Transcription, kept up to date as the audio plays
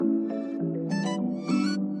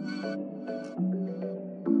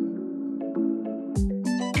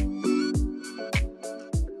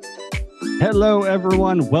Hello,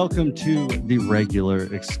 everyone. Welcome to the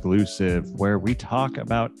regular exclusive, where we talk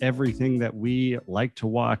about everything that we like to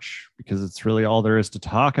watch because it's really all there is to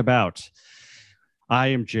talk about. I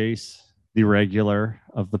am Jace, the regular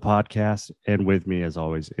of the podcast, and with me, as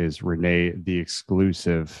always, is Renee, the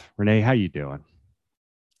exclusive. Renee, how you doing?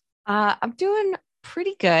 I'm doing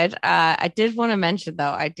pretty good. I did want to mention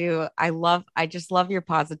though, I just love your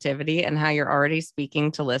positivity and how you're already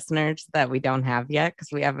speaking to listeners that we don't have yet because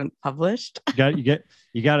we haven't published. You got to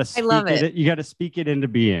I love speak it. it. You got to speak it into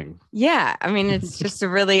being. Yeah, I mean, it's just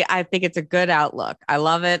I think it's a good outlook. I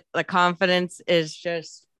love it. The confidence is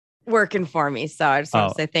just working for me. So I just want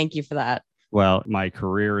Oh, to say thank you for that. well, my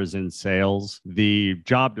career is in sales. The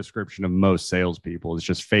job description of most salespeople is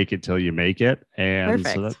just fake it till you make it. And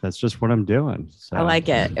so Perfect. that's just what I'm doing. I So, like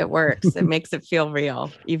it. It works. It makes it feel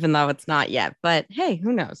real, even though it's not yet. But hey,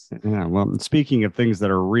 who knows? yeah. Well, speaking of things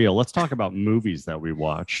that are real, let's talk about movies that we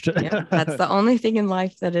watched. Yep, that's the only thing in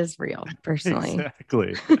life that is real, personally.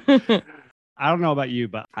 Exactly. I don't know about you,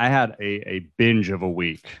 but I had a binge of a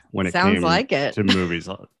week when it Sounds came like it. to movies.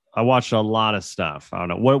 I watched a lot of stuff. I don't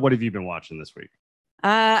know. What have you been watching this week?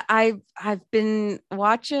 I've been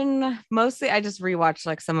watching mostly. I just rewatch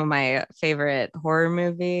like some of my favorite horror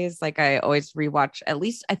movies. Like I always rewatch at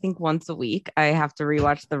least I think once a week. I have to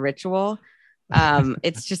rewatch The Ritual.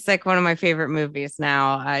 It's just like one of my favorite movies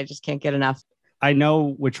now. I just can't get enough. I know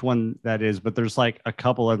which one that is, but there's like a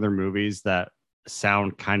couple other movies that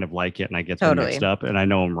sound kind of like it, and I get them mixed Totally. up, and I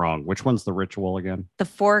know I'm wrong. Which one's The Ritual again? The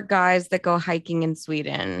four guys that go hiking in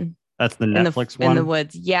Sweden That's the in the Netflix in the one.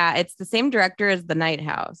 woods. Yeah, it's the same director as The Night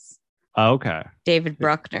House, Oh, okay. David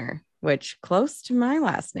Bruckner, which close to my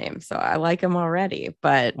last name. So I like him already,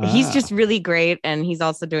 but he's just Ah. really great. And he's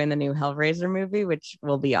also doing the new Hellraiser movie, which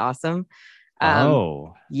will be awesome. Um,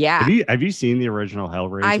 Oh. Have yeah, you seen the original I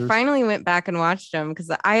Hellraisers? finally went back and watched them because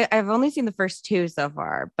I've only seen the first two so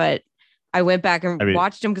far, but I went back I and mean,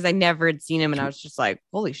 watched them because I never had seen him. And I was just like,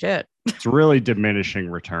 holy shit. it's really diminishing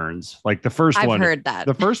returns. Like I've heard that.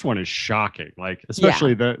 the first one is shocking. Like Yeah.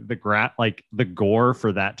 especially like the gore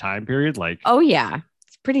for that time period. Like Oh, yeah.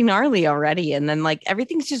 It's pretty gnarly already. And then, like,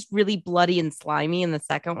 everything's just really bloody and slimy in the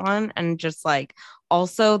second one. And just like,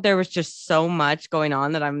 also, there was just so much going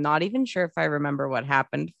on that I'm not even sure if I remember what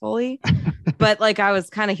happened fully. But like, I was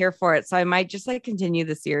kind of here for it. So I might just like continue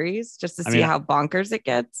the series just to I see mean, how bonkers it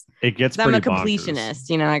gets. it gets 'Cause I'm a pretty bonkers.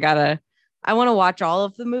 completionist. I want to watch all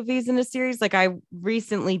of the movies in a series. Like, I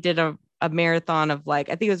recently did a marathon of like,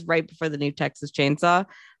 I think it was right before the new Texas Chainsaw. I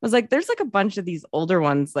was like, there's like a bunch of these older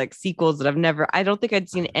ones, like sequels that I don't think I'd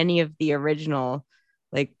seen any of the original,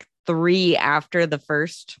 like three after the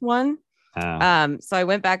first one. Uh, So I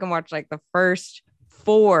went back and watched like the first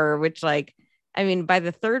four, which like, I mean, by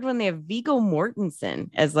the third one, they have Viggo Mortensen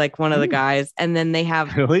as like one of the guys, and then they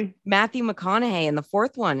have really? Matthew McConaughey, and the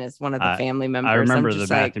fourth one is one of the family I members. I'm remember the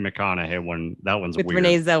just like Matthew McConaughey one. That one's with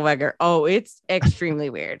Renee weird. Zellweger. Oh, it's extremely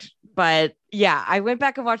weird. But yeah, I went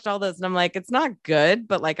back and watched all those, and I'm like, it's not good,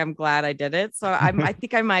 but like I'm glad I did it. So I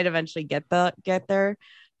think I might eventually get there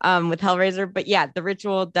with Hellraiser. But yeah, The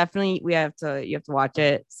Ritual definitely you have to watch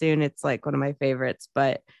it soon. It's like one of my favorites.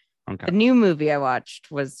 But Okay. the new movie I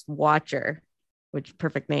watched was Watcher, which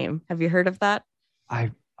perfect name. Have you heard of that?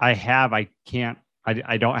 I have. I can't.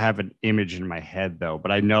 I don't have an image in my head though,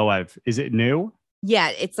 but I know I've. Is it new? Yeah,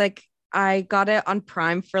 it's like I got it on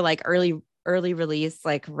Prime for like early release,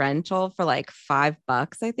 like rental for like $5,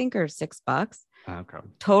 I think, or $6. Okay.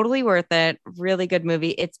 Totally worth it. Really good movie.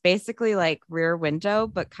 It's basically like Rear Window,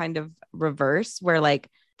 but kind of reverse, where like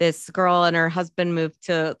this girl and her husband moved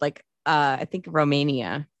to like I think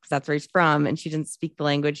Romania, because that's where he's from, and she didn't speak the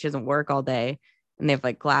language, she doesn't work all day, and they have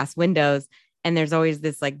like glass windows. And there's always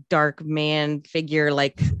this like dark man figure,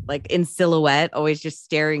 like in silhouette, always just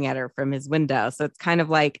staring at her from his window. So it's kind of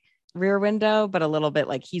like Rear Window, but a little bit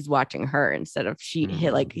like he's watching her instead of she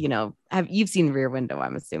hit like, Mm. have you've seen Rear Window,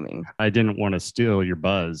 I'm assuming. I didn't want to steal your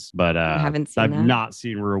buzz, but You haven't seen I've that? not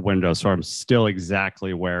seen Rear Window, so I'm still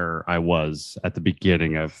exactly where I was at the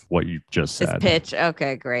beginning of what you just This said. pitch.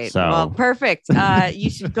 Okay, great. Well, So, perfect. You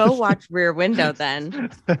should go watch Rear Window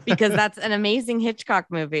then, because that's an amazing Hitchcock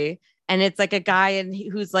movie. And it's like a guy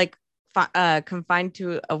who's like confined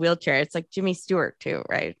to a wheelchair. It's like Jimmy Stewart too,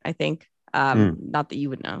 right? I think. Not that you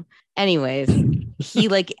would know. Anyways, he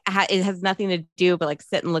like it has nothing to do but like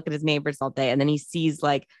sit and look at his neighbors all day, and then he sees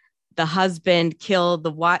like the husband killed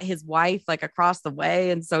his wife like across the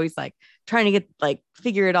way, and so he's like trying to get like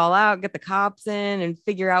figure it all out, get the cops in, and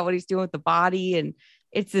figure out what he's doing with the body, and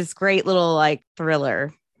it's this great little like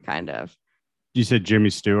thriller kind of. you said Jimmy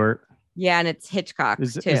Stewart. Yeah, and it's Hitchcock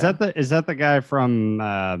Is too. that the guy from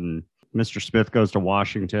Mr. Smith Goes to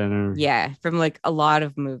Washington. Or... Yeah, from like a lot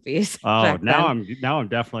of movies. Oh, now I'm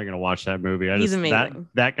definitely gonna watch that movie. He's amazing.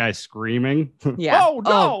 That guy screaming. Yeah. Oh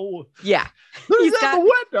no. Yeah. He's at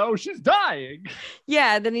the window. She's dying.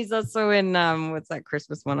 Yeah. Then he's also in what's that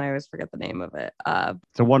Christmas one? I always forget the name of it.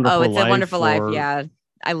 It's a Wonderful Life. A Wonderful Life. Yeah.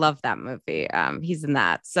 I love that movie. He's in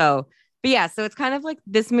that. So, but yeah, so it's kind of like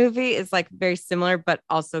this movie is like very similar, but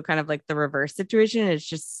also kind of like the reverse situation. It's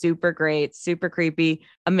just super great, super creepy,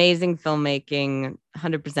 amazing filmmaking,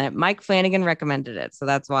 100%. Mike Flanagan recommended it, so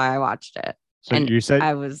that's why I watched it. So and you said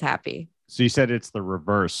I was happy. So you said it's the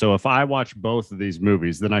reverse. So if I watch both of these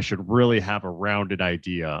movies, then I should really have a rounded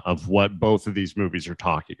idea of what both of these movies are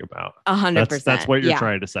talking about. 100%. That's what you're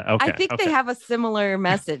trying to say. Okay. I think they have a similar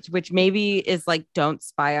message, which maybe is like, don't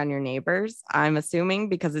spy on your neighbors. I'm assuming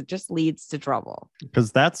because it just leads to trouble.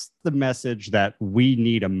 Because that's the message that we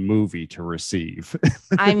need a movie to receive.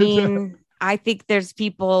 I mean, I think there's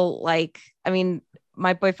people like,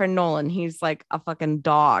 my boyfriend Nolan, he's like a fucking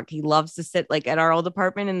dog. He loves to sit like at our old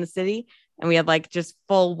apartment in the city, and we had like just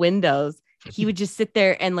full windows. He would just sit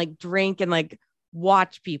there and like drink and like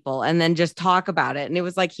watch people and then just talk about it. And it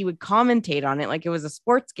was like he would commentate on it like it was a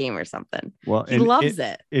sports game or something. Well, he loves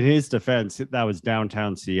it. In his defense, that was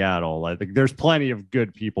downtown Seattle. I think there's plenty of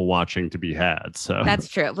good people watching to be had. So that's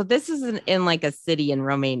true. Well, this is in like a city in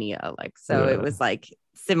Romania, like so it was like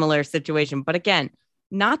similar situation. But again,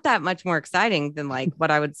 not that much more exciting than like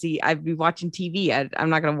what I would see. I'd be watching TV. I'm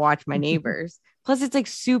not going to watch my neighbors. Plus, it's like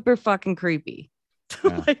super fucking creepy,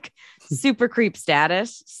 like super creep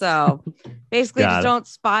status. So basically, just don't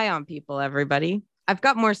spy on people, everybody. I've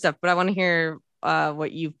got more stuff, but I want to hear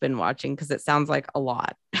what you've been watching because it sounds like a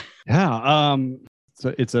lot. Yeah.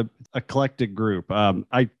 So it's a eclectic group.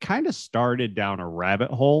 I kind of started down a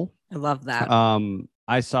rabbit hole. I love that.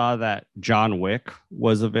 I saw that John Wick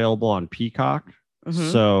was available on Peacock. Mm-hmm.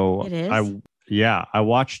 So it is? I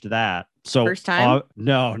watched that. So first time?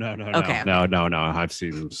 No. Okay. No. I've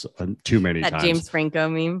seen them too many times. That James Franco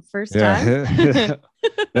meme first time.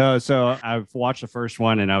 No, so I've watched the first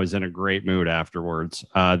one and I was in a great mood afterwards.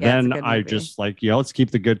 Then I just like, let's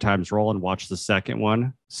keep the good times rolling. Watch the second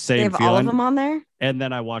one. Same they have feeling. All of them on there. And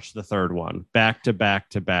then I watched the third one back to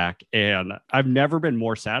back to back. And I've never been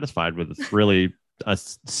more satisfied with really a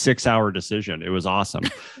 6-hour decision. It was awesome.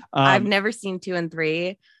 I've never seen 2 and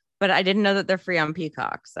 3, but I didn't know that they're free on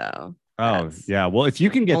Peacock. So yeah. Well, if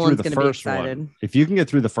you can get through the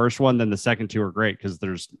first one, then the second 2 are great because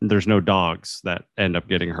there's no dogs that end up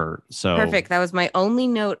getting hurt. So perfect. That was my only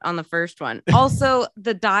note on the first one. Also,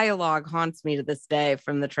 the dialogue haunts me to this day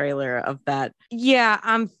from the trailer of that. Yeah,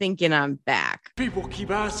 I'm thinking I'm back. People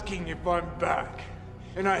keep asking if I'm back,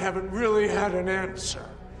 and I haven't really had an answer.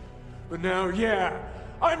 But now,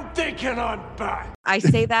 I'm thinking I'm back. I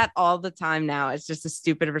say that all the time now. It's just a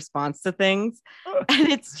stupid response to things. And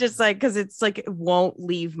it's just like, because it's like, it won't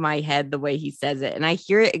leave my head the way he says it. And I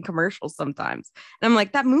hear it in commercials sometimes. And I'm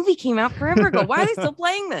like, that movie came out forever ago. Why are they still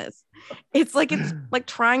playing this? It's like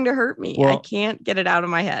trying to hurt me. Well, I can't get it out of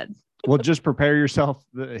my head. Well, just prepare yourself.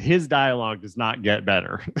 His dialogue does not get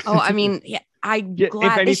better. Oh, I mean, I'm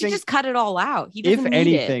glad they should just cut it all out. He doesn't need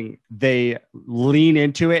anything, they lean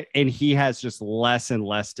into it and he has just less and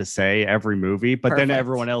less to say every movie, but then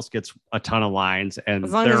everyone else gets a ton of lines and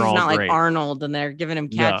as long they're as it's all not great. Like Arnold and they're giving him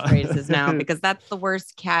catchphrases now because that's the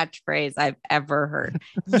worst catchphrase I've ever heard.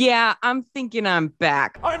 Yeah, I'm thinking I'm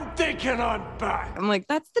back. I'm thinking I'm back. I'm like,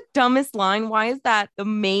 that's the dumbest line. Why is that the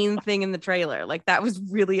main thing in the trailer? Like that was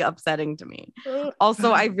really upsetting to me.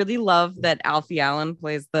 Also, I really love that Alfie Allen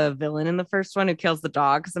plays the villain in the first one who kills the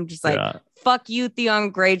dog because I'm just like, fuck you,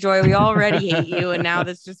 Theon Greyjoy. We already hate you. And now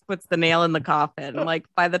this just puts the nail in the coffin. Like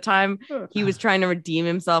by the time he was trying to redeem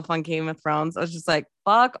himself on Game of Thrones, I was just like,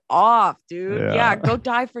 fuck off, dude. Yeah, go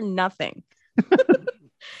die for nothing.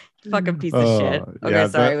 Fucking piece of shit. Okay,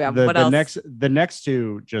 sorry. What else? The next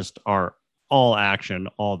 2 just are all action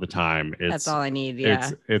all the time. That's all I need.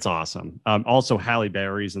 Yeah. It's awesome. Also Halle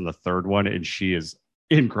Berry's in the third one and she is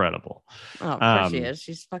incredible. Oh, of course she is.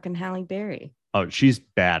 She's fucking Halle Berry. Oh, she's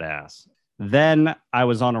badass. Then I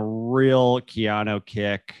was on a real Keanu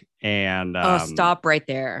kick and stop right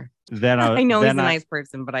there. Then I know he's a nice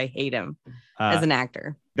person, but I hate him as an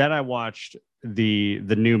actor. Then I watched the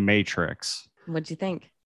new Matrix. What'd you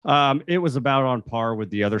think? It was about on par with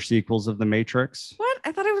the other sequels of the Matrix. What?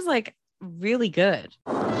 I thought it was like really good.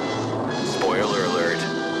 Spoiler alert.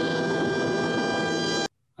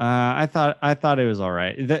 I thought it was all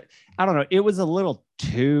right. I don't know. It was a little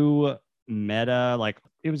too meta. Like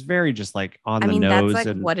very just like on the that's nose, like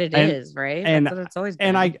and what it and, is, right? and That's what it's always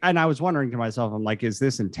been. I was wondering to myself, I'm like, is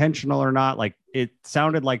this intentional or not? Like, it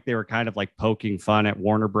sounded like they were kind of like poking fun at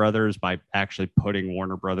Warner Brothers by actually putting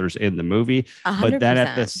Warner Brothers in the movie. But then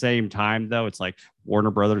at the 100%. same time, though, it's like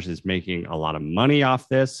Warner Brothers is making a lot of money off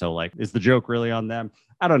this. So like, is the joke really on them?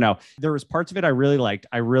 I don't know. There was parts of it I really liked.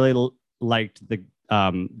 I really liked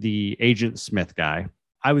the Agent Smith guy.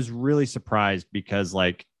 I was really surprised because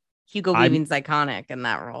like Hugo Weaving's iconic in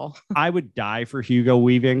that role. I would die for Hugo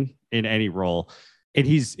Weaving in any role. And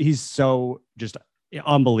he's so just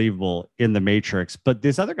unbelievable in the Matrix. But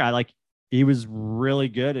this other guy, like, he was really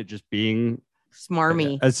good at just being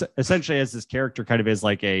smarmy. Essentially, as this character kind of is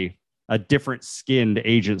like a different skinned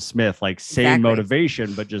Agent Smith, like same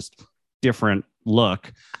motivation, but just different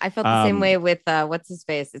look. I felt the same way with what's his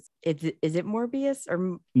face? Is it Morbius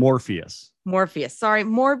or Morpheus? Morpheus. Sorry,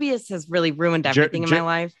 Morbius has really ruined everything in my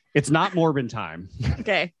life. It's not Morbin time.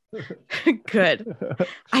 Okay. Good.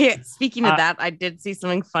 Speaking of that, I did see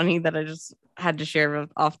something funny that I just had to share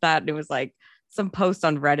off that. It was like some post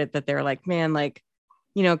on Reddit that they were like, man, like,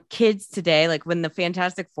 you know, kids today, like when the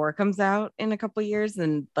Fantastic Four comes out in a couple years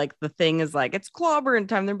and like the thing is like, it's clobbering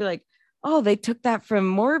time, they'll be like, oh, they took that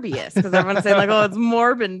from Morbius, because everyone's saying like, oh, it's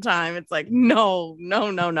Morbin time. It's like, no,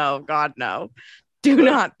 God, no. Do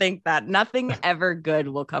not think that. Nothing ever good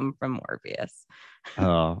will come from Morbius.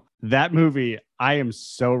 Oh, that movie, I am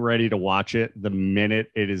so ready to watch it the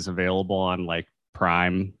minute it is available on like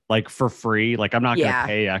Prime, like for free. Like, I'm not gonna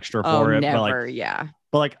pay extra for it. Never,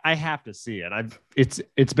 but like I have to see it.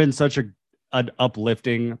 It's been such an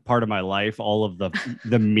uplifting part of my life, all of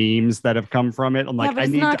the memes that have come from it. I'm like, but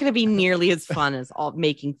it's not going to be nearly as fun as all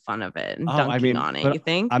making fun of it and dunking on it. You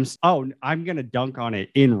think? I'm going to dunk on it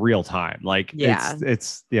in real time. Like,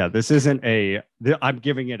 it's this isn't I'm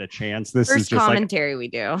giving it a chance. This First is just commentary we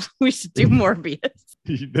do. We should do Morbius.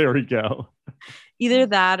 There we go. Either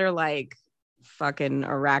that or like fucking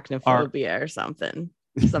arachnophobia or something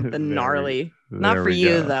gnarly. Not for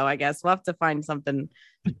you though. I guess we'll have to find something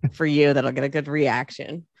for you that'll get a good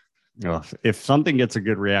reaction. Well, if something gets a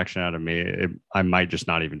good reaction out of me, I might just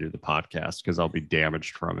not even do the podcast because I'll be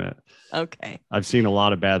damaged from it. Okay. I've seen a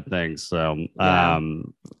lot of bad things. So I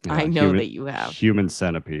know that you have. Human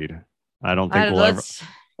Centipede. I don't think we'll ever.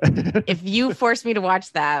 If you force me to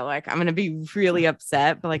watch that, like, I'm gonna be really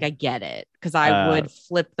upset, but like I get it, because I would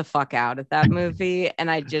flip the fuck out at that movie, and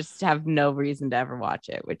I just have no reason to ever watch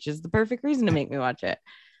it, which is the perfect reason to make me watch it.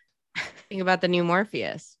 Think about the new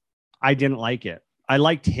Morpheus. I didn't like it. I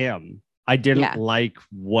liked him. I didn't like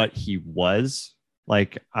what he was.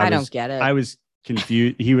 Like, I don't get it. I was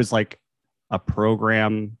confused. He was like a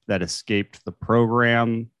program that escaped the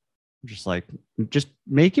program. Just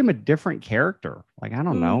make him a different character. Like, I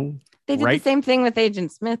don't know. They did the same thing with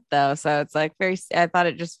Agent Smith, though. So it's like I thought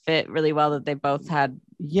it just fit really well that they both had.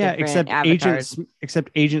 Yeah, except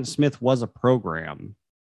Agent Smith was a program.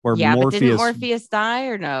 Where but didn't Morpheus die,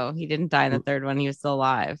 or no? He didn't die in the third one. He was still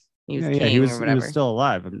alive. He was king, he was, or whatever. He was still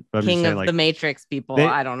alive. I'm king of the Matrix people.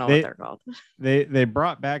 I don't know what they're called. They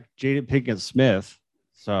brought back Jada Pinkett Smith.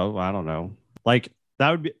 So I don't know. Like,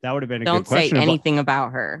 that would have been a good question. Don't say anything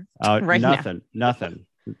about her. Nothing.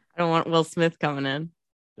 I don't want Will Smith coming in.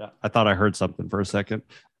 I thought I heard something for a second.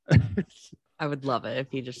 I would love it if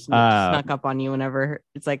he just snuck up on you whenever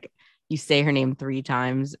it's like you say her name 3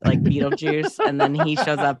 times, like Beetlejuice, and then he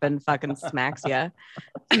shows up and fucking smacks you.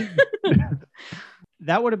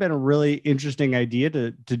 That would have been a really interesting idea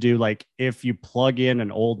to do. Like, if you plug in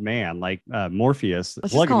an old man like Morpheus,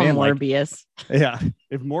 let's plug him in Morbius.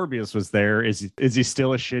 If Morbius was there, is he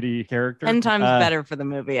still a shitty character? 10 times better for the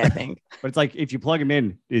movie, I think. But it's like, if you plug him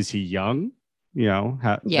in, is he young? You know,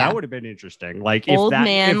 that would have been interesting. Like, old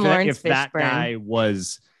if that guy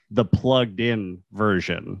was the plugged in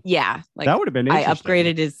version. Yeah. Like, that would have been interesting. I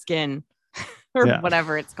upgraded his skin or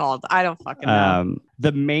whatever it's called. I don't fucking know.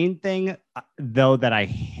 The main thing, though, that I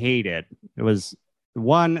hated, it was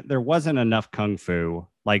one, there wasn't enough kung fu.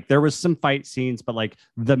 Like, there was some fight scenes, but like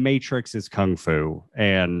the Matrix is kung fu,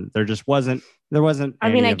 and there wasn't.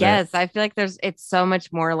 I mean, I guess I feel like it's so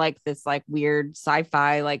much more like this, like weird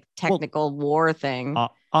sci-fi, like technical war thing.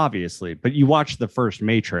 Obviously, but you watch the first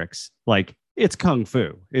Matrix, like, it's kung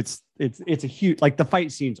fu. It's a huge, like, the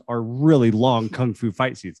fight scenes are really long kung fu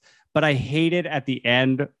fight scenes. But I hated at the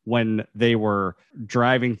end when they were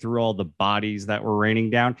driving through all the bodies that were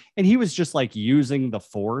raining down, and he was just like using the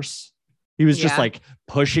force. He was just like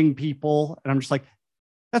pushing people, and I'm just like,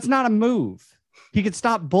 that's not a move. He could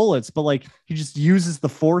stop bullets, but like, he just uses the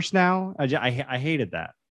force now. I hated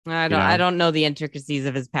that. I don't know the intricacies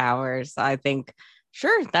of his powers. I think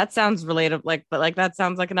Sure, that sounds relatable. But that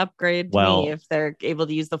sounds like an upgrade to me if they're able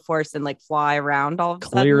to use the Force and like fly around all of a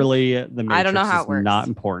sudden. Clearly, the Matrix I don't know how it works. Not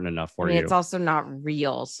important enough for you. It's also not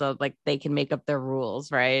real, so like they can make up their rules,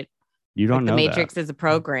 right? You don't know the Matrix is a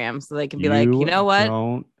program, so they can be like, you know what?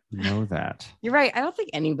 Don't know that. You're right. I don't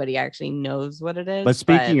think anybody actually knows what it is. But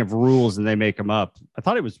speaking of rules, and they make them up, I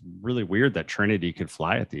thought it was really weird that Trinity could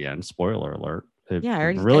fly at the end. Spoiler alert.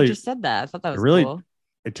 I just said that. I thought that was cool.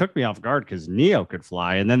 It took me off guard because Neo could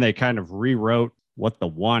fly, and then they kind of rewrote what the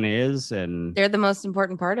one is, and they're the most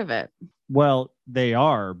important part of it. Well, they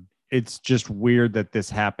are. It's just weird that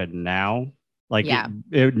this happened now. Like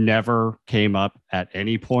it never came up at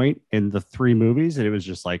any point in the 3 movies, and it was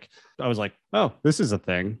just like I was like, oh, this is a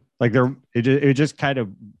thing. Like it just kind of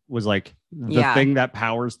was like the thing that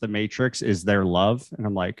powers the Matrix is their love, and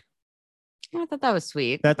I'm like, I thought that was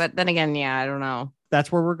sweet, but then again, I don't know.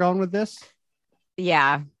 That's where we're going with this.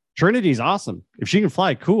 Yeah. Trinity's awesome. If she can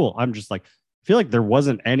fly, cool. I'm just like, I feel like there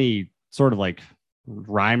wasn't any sort of like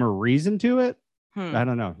rhyme or reason to it. I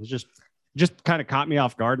don't know. It's just kind of caught me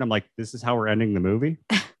off guard. And I'm like, this is how we're ending the movie.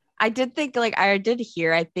 I did think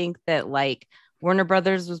I think that like Warner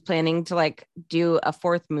Brothers was planning to like do a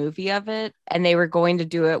 4th movie of it, and they were going to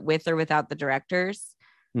do it with or without the directors.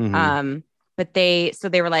 Mm-hmm. But they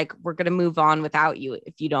were like, we're going to move on without you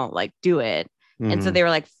if you don't like do it. And so they were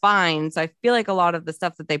like, fine. So I feel like a lot of the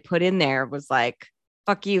stuff that they put in there was like,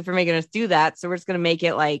 fuck you for making us do that. So we're just going to make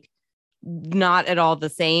it like not at all the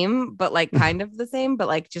same, but like kind of the same, but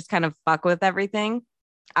like just kind of fuck with everything.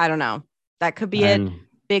 I don't know. That could be it.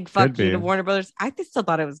 Big fuck you to Warner Brothers. I still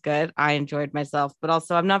thought it was good. I enjoyed myself, but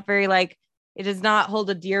also I'm not very like, it does not hold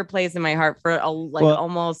a dear place in my heart for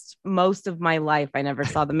almost most of my life. I never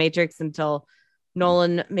saw The Matrix until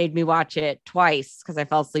Nolan made me watch it twice because I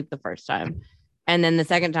fell asleep the first time. And then the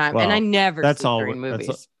second time, and I never sleep during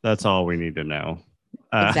movies. That's all we need to know.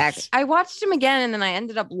 Exactly. I watched them again, and then I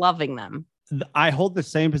ended up loving them. I hold the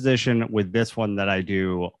same position with this one that I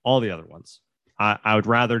do all the other ones. I would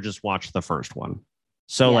rather just watch the first one.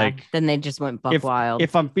 So then they just went buck wild.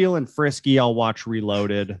 If I'm feeling frisky, I'll watch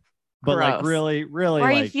Reloaded. But gross. Like really, why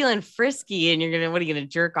are you feeling frisky and what are you gonna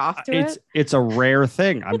jerk off to it? It's a rare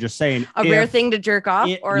thing. I'm just saying rare thing to jerk off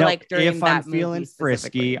during if that I'm feeling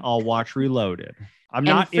frisky, I'll watch Reloaded. I'm and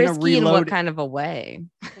not in a Reloaded. In what kind of a way?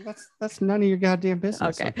 Well, that's none of your goddamn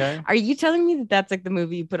business. Okay. Are you telling me that that's like the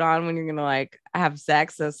movie you put on when you're gonna like have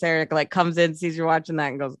sex? So Sarah like comes in, sees you're watching that,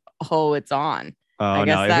 and goes, "Oh, it's on." I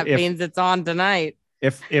guess that means it's on tonight.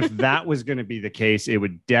 If that was going to be the case, it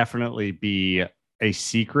would definitely be a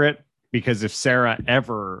secret. Because if Sarah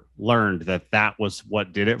ever learned that was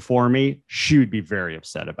what did it for me, she would be very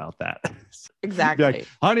upset about that. Exactly. Like,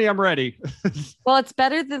 honey, I'm ready. Well, it's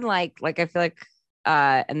better than like I feel like,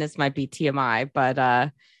 and this might be TMI,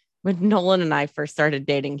 but when Nolan and I first started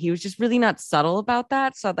dating, he was just really not subtle about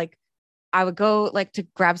that. So like, I would go like to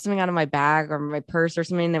grab something out of my bag or my purse or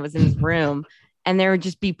something that was in his room, and there would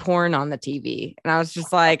just be porn on the TV. And I was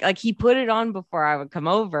just like he put it on before I would come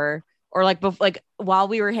over. Or like while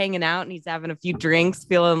we were hanging out and he's having a few drinks,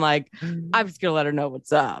 feeling like I'm just gonna let her know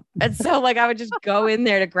what's up. And so like I would just go in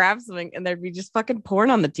there to grab something and there'd be just fucking porn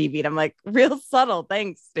on the TV. And I'm like, real subtle.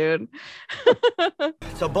 Thanks, dude.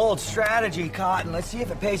 It's a bold strategy, Cotton. Let's see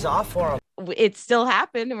if it pays off for him. It still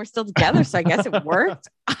happened and we're still together. So I guess it worked.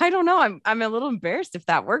 I don't know. I'm a little embarrassed if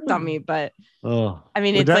that worked on me, but I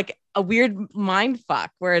mean, it's like a weird mind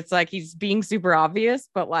fuck where it's like he's being super obvious,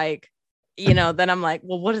 but like, then I'm like,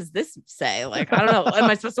 well, what does this say? Like, I don't know. Am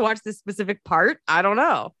I supposed to watch this specific part? I don't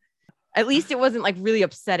know. At least it wasn't like really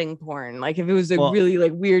upsetting porn. Like if it was really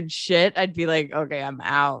like weird shit, I'd be like, okay, I'm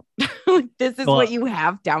out. Like, this is what you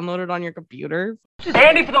have downloaded on your computer.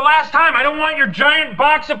 Andy, for the last time, I don't want your giant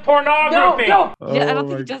box of pornography. No. Yeah, I don't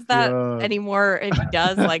think he does that anymore. If he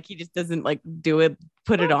does, like he just doesn't like do it,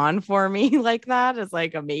 put it on for me like that as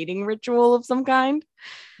like a mating ritual of some kind.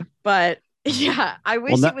 But yeah, I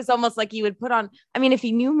wish it was almost like he would put on. I mean, if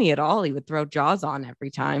he knew me at all, he would throw Jaws on every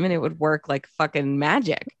time and it would work like fucking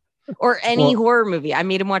magic. Or any horror movie. I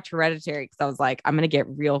made him watch Hereditary because I was like, I'm going to get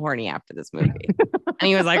real horny after this movie. And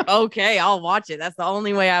he was like, okay, I'll watch it. That's the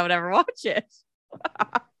only way I would ever watch it.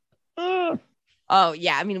 Oh,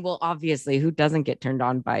 yeah. I mean, well, obviously, who doesn't get turned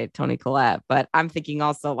on by Toni Collette? But I'm thinking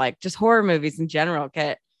also like just horror movies in general.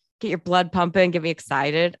 Get your blood pumping, get me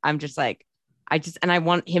excited. I'm just like, I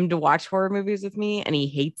want him to watch horror movies with me and he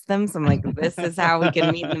hates them. So I'm like, this is how we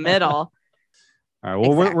can meet in the middle. All right.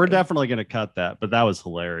 Well, we're definitely going to cut that, but that was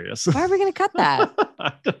hilarious. Why are we going to cut that?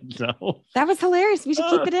 I don't know. That was hilarious. We should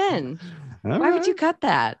keep it in. Why would you cut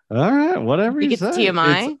that? All right. Whatever you say.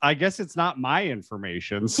 TMI. I guess it's not my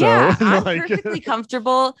information. So yeah, I'm perfectly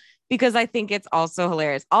comfortable because I think it's also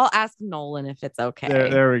hilarious. I'll ask Nolan if it's okay.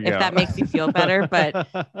 There we go. If that makes you feel better, but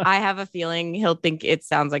I have a feeling he'll think it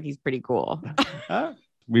sounds like he's pretty cool.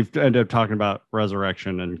 We've ended up talking about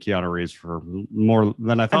Resurrection and Keanu Reeves for more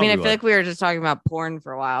than I thought. I feel like we were just talking about porn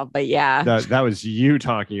for a while, but yeah. That was you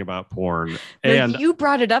talking about porn. And you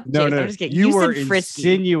brought it up, Jason. I'm just kidding. You were said frisky.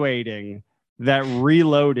 insinuating that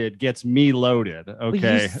Reloaded gets me loaded. Okay.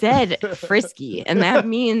 Well, you said frisky, and that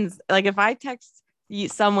means like if I text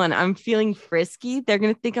someone I'm feeling frisky, they're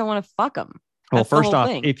gonna think I want to fuck them. Well, first off,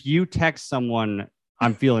 if you text someone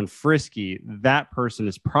I'm feeling frisky, that person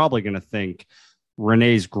is probably gonna think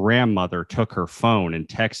Renee's grandmother took her phone and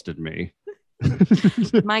texted me.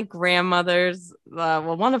 My grandmother's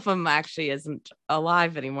well, one of them actually isn't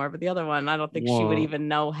alive anymore, but the other one, I don't think she would even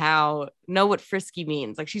know what frisky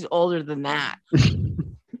means. Like, she's older than that.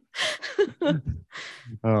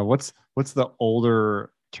 What's the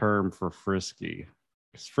older term for frisky?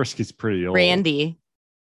 Because frisky's pretty old. Randy.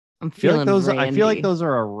 I feel like those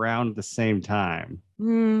are around the same time.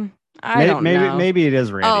 I don't know. Maybe it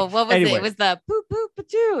is Randy. Oh, what was it? It was the poop poop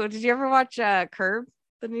patoo. Did you ever watch Curb?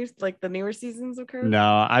 The newer seasons of Curb?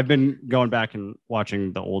 No, I've been going back and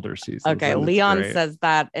watching the older seasons. Okay, Leon says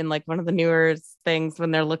that in like one of the newer things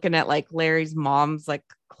when they're looking at like Larry's mom's like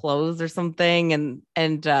clothes or something,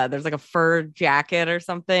 and there's like a fur jacket or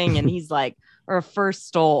something, and he's like, or a fur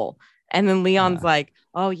stole, and then Leon's like,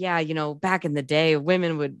 oh yeah, back in the day,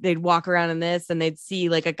 they'd walk around in this, and they'd see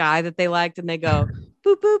like a guy that they liked, and they go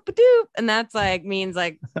boop boop doop, and that's like means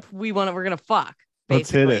like we're gonna fuck.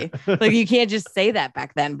 Basically, like you can't just say that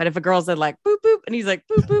back then. But if a girl said like boop boop, and he's like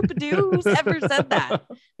boop boop doo, who's ever said that?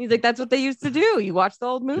 He's like, that's what they used to do. You watch the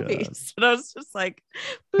old movies. And I was just like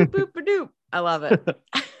boop boop doo. I love it.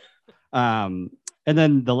 And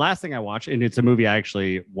then the last thing I watched, and it's a movie I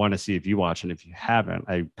actually want to see if you watch, and if you haven't,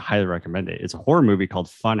 I highly recommend it. It's a horror movie called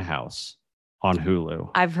Funhouse on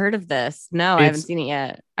Hulu. I've heard of this. No, I haven't seen it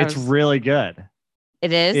yet. It's really good.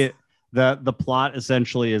 It is. The plot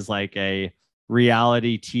essentially is like a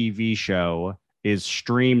reality TV show is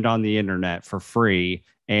streamed on the internet for free,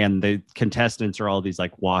 and the contestants are all these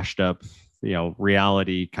like washed up,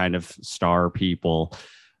 reality kind of star people.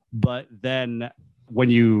 But then when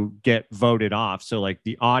you get voted off, so like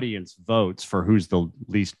the audience votes for who's the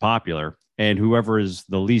least popular, and whoever is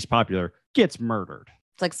the least popular gets murdered.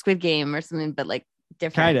 It's like Squid Game or something, but like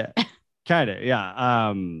different. Kind of,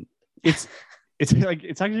 yeah.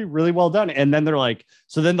 It's actually really well done. And then they're like,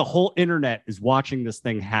 so then the whole internet is watching this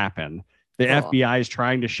thing happen. The FBI is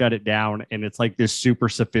trying to shut it down, and it's like this super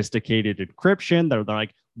sophisticated encryption. They're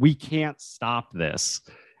like, we can't stop this.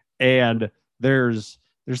 And there's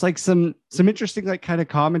like some interesting like kind of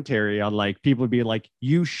commentary on like people being like,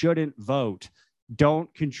 you shouldn't vote,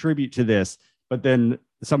 don't contribute to this. But then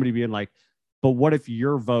somebody being like, but what if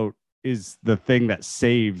your vote is the thing that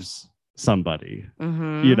saves somebody?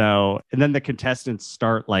 And then the contestants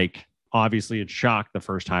start like obviously in shock the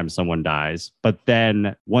first time someone dies, but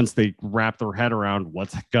then once they wrap their head around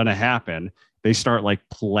what's gonna happen, they start like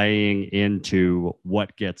playing into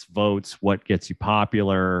what gets votes, what gets you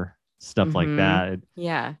popular, stuff like that.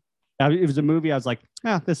 Yeah, it was a movie I was like,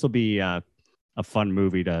 this will be a fun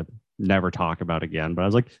movie to never talk about again, but I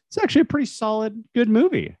was like, it's actually a pretty solid, good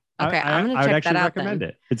movie. Okay, I'm gonna check that out. Recommend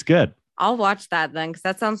it. It's good. I'll watch that then, because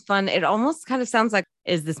that sounds fun. It almost kind of sounds like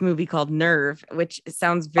this movie called Nerve, which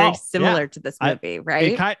sounds very similar to this movie,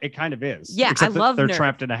 right? It kind of is. Yeah, I love they're Nerve.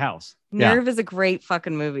 Trapped in a house. Nerve is a great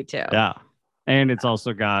fucking movie too. Yeah, and it's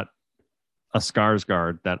also got a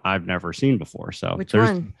Skarsgård that I've never seen before. So which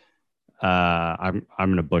one? I'm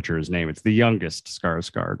gonna butcher his name. It's the youngest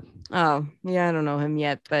Skarsgård. Oh yeah, I don't know him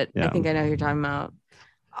yet, but I think I know who you're talking about.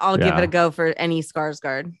 I'll give it a go for any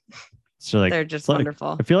Skarsgård. So like they're just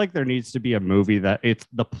wonderful. I feel like there needs to be a movie that it's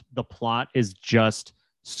the plot is just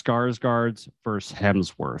Skarsgård's versus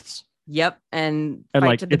Hemsworth's. Yep, and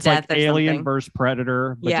like to the it's death like or Alien something. versus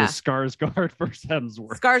Predator, but just Skarsgård versus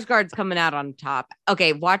Hemsworth. Skarsgård's coming out on top.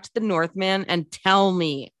 Okay, watch The Northman and tell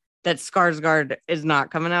me that Skarsgård is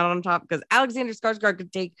not coming out on top, because Alexander Skarsgård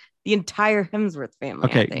could take the entire Hemsworth family.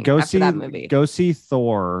 Okay, I think, after that movie. Go see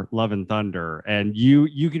Thor: Love and Thunder, and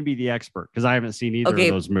you can be the expert, because I haven't seen either of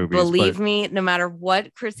those movies. Believe me, no matter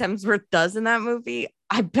what Chris Hemsworth does in that movie,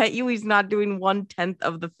 I bet you he's not doing 1/10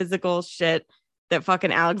 of the physical shit that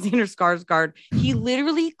fucking Alexander Skarsgård. He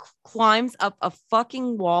literally climbs up a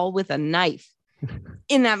fucking wall with a knife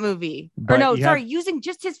in that movie. Using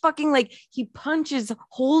just his fucking like, he punches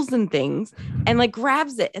holes in things and like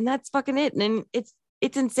grabs it, and that's fucking it. And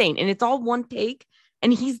it's insane, and it's all one take,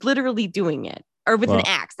 and he's literally doing it, or with an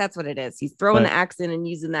axe. That's what it is. He's throwing the axe in and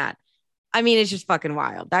using that. I mean, it's just fucking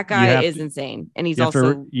wild. That You guy have is to- insane, and he's You have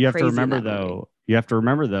also to you have to crazy in remember that movie. though. You have to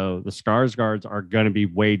remember though. The Skarsgårds are going to be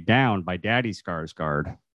weighed down by Daddy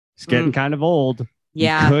Skarsgård. He's getting kind of old.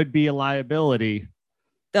 Yeah, He could be a liability.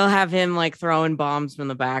 they'll have him like throwing bombs from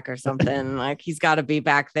the back or something. Like he's got to be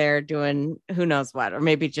back there doing who knows what, or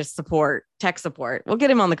maybe just tech support. We'll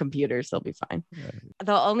get him on the computers. He'll be fine. Yeah.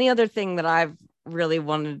 The only other thing that I've really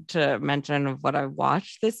wanted to mention of what I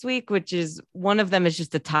watched this week, which is one of them is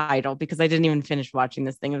just a title because I didn't even finish watching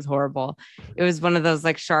this thing. It was horrible. It was one of those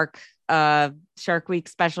like Shark Week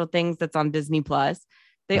special things that's on Disney Plus.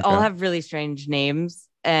 They all have really strange names.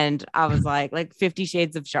 And I was like 50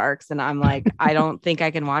 Shades of Sharks. And I'm like, I don't think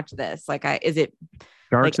I can watch this. Like, is it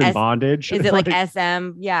Sharks like in Bondage? Is it like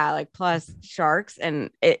SM? Yeah, like plus sharks.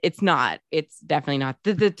 And it's not. It's definitely not.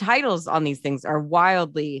 The titles on these things are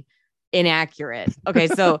wildly inaccurate. Okay,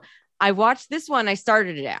 so I watched this one. I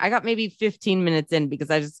started it. I got maybe 15 minutes in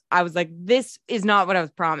because I was like, this is not what I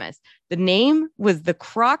was promised. The name was The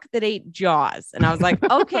Croc That Ate Jaws. And I was like,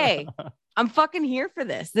 okay, I'm fucking here for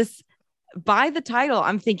this. By the title,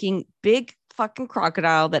 I'm thinking big fucking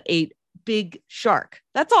crocodile that ate big shark.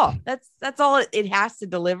 That's all. That's all it has to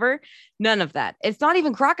deliver. None of that. It's not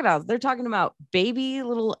even crocodiles. They're talking about baby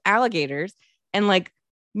little alligators and like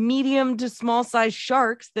medium to small size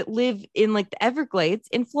sharks that live in like the Everglades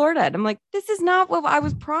in Florida. And I'm like, this is not what I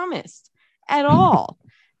was promised at all.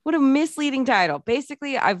 What a misleading title.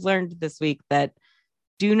 Basically, I've learned this week that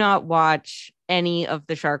do not watch any of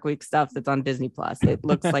the Shark Week stuff that's on Disney Plus. It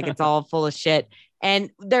looks like it's all full of shit.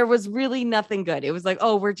 And there was really nothing good. It was like,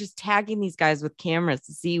 oh, we're just tagging these guys with cameras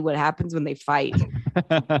to see what happens when they fight.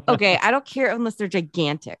 Okay, I don't care unless they're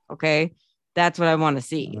gigantic. Okay, that's what I want to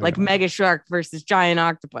see. Like Mega Shark versus Giant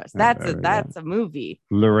Octopus. That's a movie.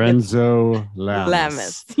 Lorenzo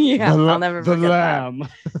Lamas. Yeah, I'll never forget lamb.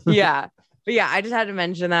 that. Yeah, but yeah, I just had to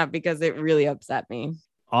mention that because it really upset me.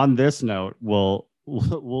 On this note, we'll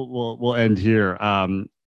end here.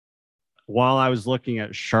 While I was looking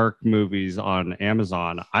at shark movies on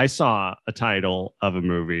Amazon, I saw a title of a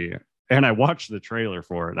movie and I watched the trailer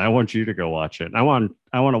for it. I want you to go watch it. I want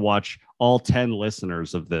to watch all 10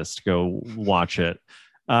 listeners of this to go watch it.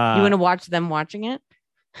 You want to watch them watching it?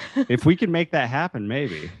 If we can make that happen,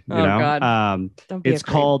 maybe. God. Don't be it's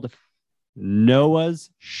afraid. called Noah's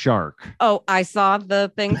Shark. Oh, I saw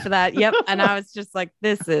the thing for that. Yep. And I was just like,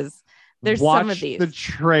 there's watch some of these. The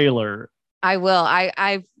trailer. I will.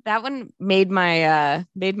 I that one made my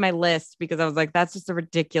list because I was like, that's just a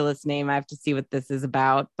ridiculous name. I have to see what this is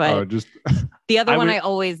about. But the other one I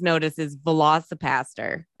always notice is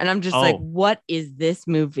Velocipaster. And I'm just like, what is this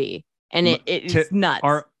movie? And it's nuts.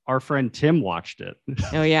 Our friend Tim watched it.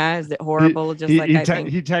 Oh yeah, is it horrible? He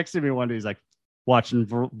texted me one day. He's like, watching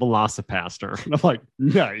Velocipaster. And I'm like,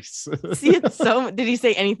 nice. See, it's so. Did he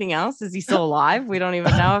say anything else? Is he still alive? We don't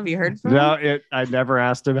even know. Have you heard from him? No, I never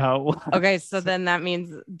asked him how it was. Okay, so then that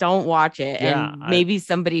means don't watch it, and maybe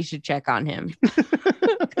somebody should check on him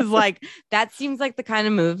because, like, that seems like the kind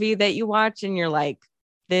of movie that you watch and you're like,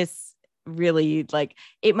 this really like.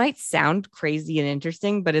 It might sound crazy and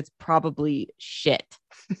interesting, but it's probably shit.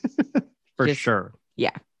 For sure.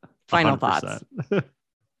 Yeah. Final 100%. thoughts.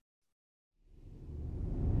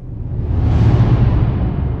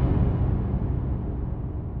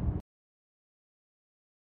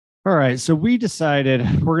 All right, so we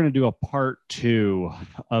decided we're going to do a part 2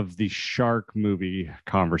 of the shark movie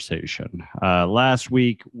conversation. Last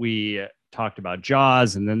week, we talked about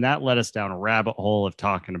Jaws, and then that led us down a rabbit hole of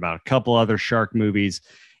talking about a couple other shark movies.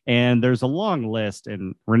 And there's a long list.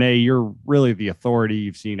 And Renee, you're really the authority.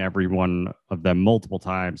 You've seen every one of them multiple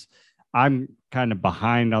times. I'm kind of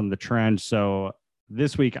behind on the trend. So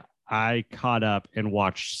this week, I caught up and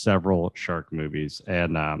watched several shark movies.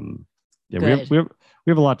 And we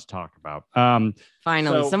have a lot to talk about.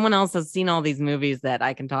 Finally, someone else has seen all these movies that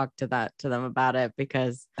I can talk to them about it,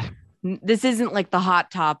 because this isn't like the hot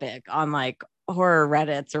topic on like horror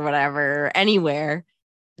Reddits or whatever, anywhere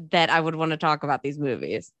that I would want to talk about these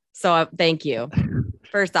movies. So thank you.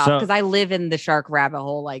 First off, because I live in the shark rabbit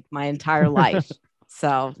hole like my entire life.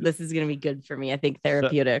 So this is going to be good for me. I think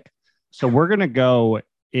therapeutic. So we're going to go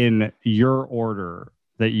in your order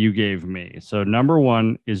that you gave me. So number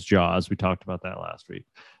 1 is Jaws. We talked about that last week.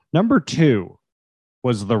 Number 2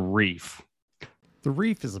 was The Reef. The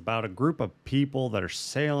Reef is about a group of people that are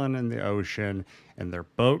sailing in the ocean and their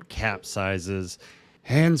boat capsizes.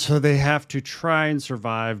 And so they have to try and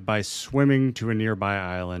survive by swimming to a nearby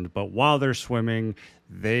island. But while they're swimming,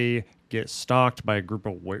 they get stalked by a group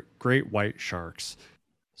of great white sharks.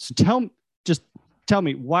 So tell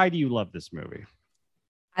me, why do you love this movie?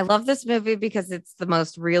 I love this movie because it's the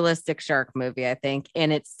most realistic shark movie, I think.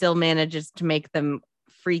 And it still manages to make them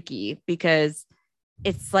freaky because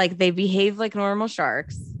it's like they behave like normal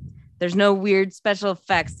sharks. There's no weird special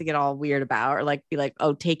effects to get all weird about or like be like,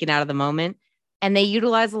 oh, taken out of the moment. And they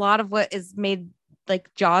utilize a lot of what is made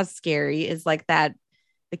like Jaws scary is like that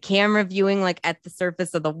the camera viewing like at the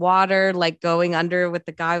surface of the water, like going under with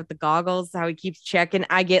the guy with the goggles, how he keeps checking.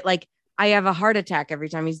 I have a heart attack every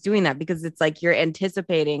time he's doing that because it's like you're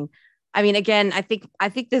anticipating. I mean, again, I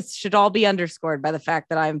think this should all be underscored by the fact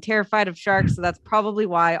that I'm terrified of sharks. So that's probably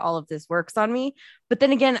why all of this works on me. But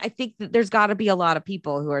then again, I think that there's got to be a lot of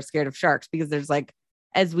people who are scared of sharks because there's like,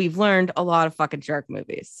 as we've learned, a lot of fucking shark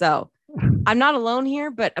movies. So I'm not alone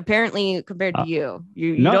here, but apparently compared to you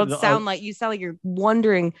don't sound like you sound like you're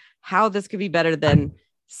wondering how this could be better than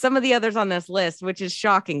some of the others on this list, which is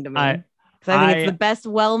shocking to me. Because I think it's the best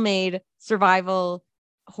well-made survival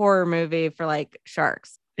horror movie for like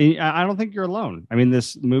sharks. I don't think you're alone. I mean,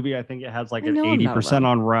 this movie, I think it has like an 80%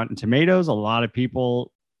 on Rotten Tomatoes. A lot of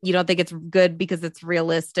people. You don't think it's good because it's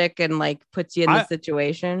realistic and like puts you in the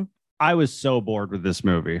situation? I was so bored with this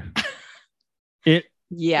movie. I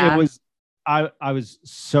was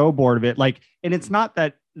so bored of it. Like, and it's not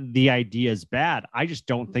that the idea is bad. I just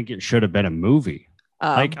don't think it should have been a movie.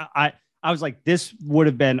 Like I was like, this would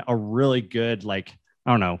have been a really good, like,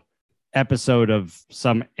 I don't know, episode of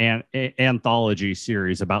some anthology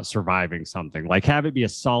series about surviving something. Like have it be a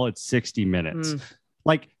solid 60 minutes.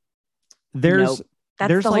 Like that's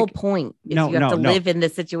the whole point. Is you have to live in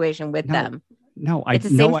this situation with them. No, it's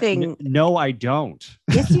the same thing. No, I don't.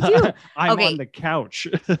 Yes, you do. I'm on the couch.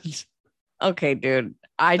 Okay, dude.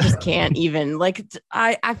 I just can't even like.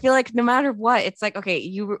 I feel like no matter what, it's like okay.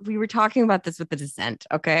 We were talking about this with The Descent,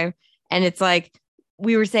 okay, and it's like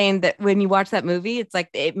we were saying that when you watch that movie, it's like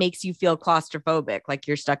it makes you feel claustrophobic, like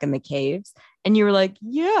you're stuck in the caves, and you were like,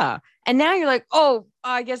 yeah, and now you're like, oh,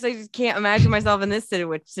 I guess I just can't imagine myself in this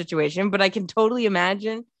situation, but I can totally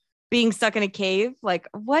imagine being stuck in a cave. Like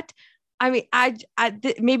what? I mean,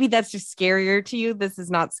 maybe that's just scarier to you. This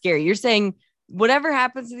is not scary. You're saying whatever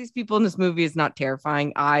happens to these people in this movie is not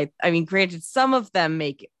terrifying. I mean, granted, some of them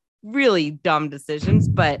make really dumb decisions,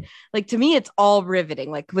 but like to me, it's all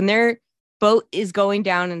riveting. Like when their boat is going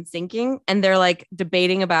down and sinking and they're like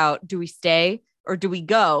debating about, do we stay or do we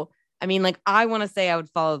go? I mean, like, I want to say I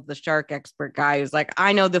would follow the shark expert guy who's like,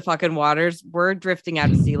 I know the fucking waters. We're drifting out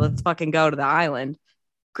to sea. Let's fucking go to the island.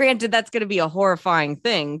 Granted, that's going to be a horrifying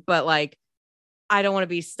thing, but like, I don't want to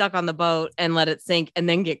be stuck on the boat and let it sink and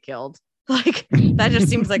then get killed. Like, that just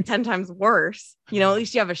seems like 10 times worse. You know, at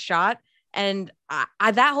least you have a shot. And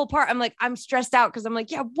that whole part, I'm like, I'm stressed out because I'm like,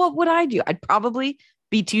 yeah, what would I do? I'd probably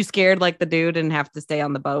be too scared like the dude and have to stay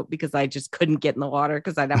on the boat because I just couldn't get in the water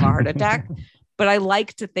because I'd have a heart attack. But I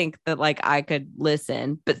like to think that like I could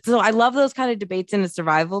listen. But so I love those kind of debates in a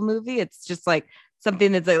survival movie. It's just like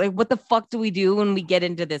something that's like what the fuck do we do when we get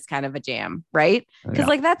into this kind of a jam, right? Because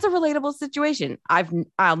like that's a relatable situation.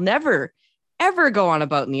 I'll never ever go on a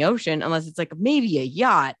boat in the ocean unless it's like maybe a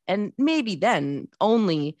yacht, and maybe then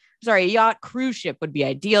only a yacht cruise ship would be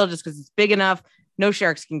ideal just because it's big enough. No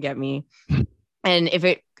sharks can get me. And if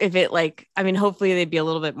it like, I mean, hopefully they'd be a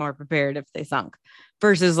little bit more prepared if they sunk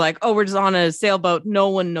versus like, oh, we're just on a sailboat. No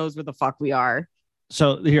one knows where the fuck we are.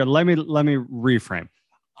 So here, let me reframe.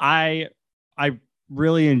 I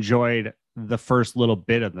really enjoyed the first little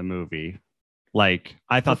bit of the movie. Like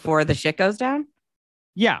I thought before the shit goes down.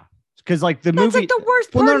 Yeah. Because like the That's movie, like the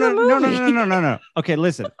worst part of the movie. No. Okay,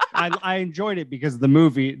 listen, I enjoyed it because the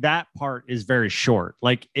movie, that part is very short.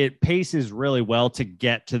 Like it paces really well to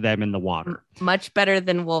get to them in the water. Much better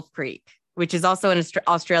than Wolf Creek, which is also an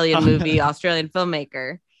Australian movie, Australian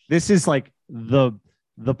filmmaker. This is like the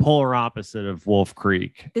polar opposite of Wolf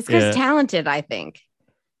Creek. This guy's talented, I think.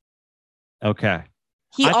 Okay.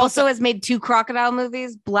 He also has made 2 crocodile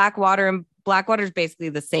movies, Blackwater, and Blackwater is basically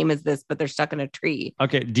the same as this, but they're stuck in a tree.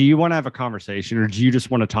 Okay. Do you want to have a conversation or do you just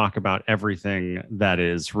want to talk about everything that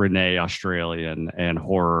is Renee Australian and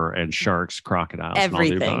horror and sharks, crocodiles?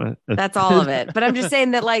 Everything. That's all of it. But I'm just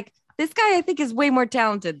saying that like this guy, I think is way more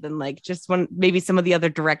talented than like just maybe some of the other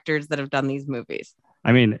directors that have done these movies.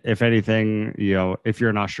 I mean, if anything, you know, if you're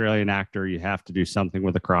an Australian actor, you have to do something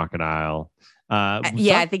with a crocodile.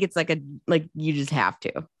 I think it's like you just have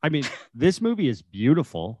to. I mean, this movie is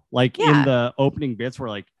beautiful. Like in the opening bits where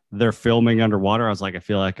like they're filming underwater, I was like, I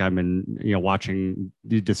feel like I'm in, you know, watching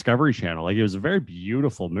the Discovery Channel. Like it was a very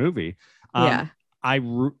beautiful movie.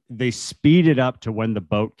 They speeded up to when the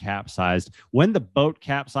boat capsized. When the boat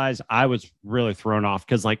capsized, I was really thrown off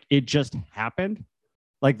because like it just happened.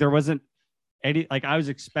 Like there wasn't like I was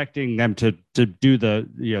expecting them to do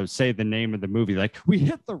the, say the name of the movie, like we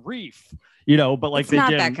hit the reef, but like it's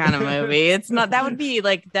not that kind of movie. It's not, that would be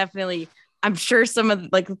like definitely, I'm sure some of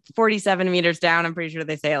like 47 meters down, I'm pretty sure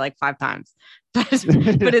they say it like 5 times.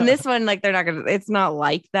 But in this one, like they're not gonna, it's not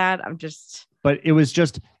like that. But it was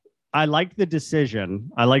just, I liked the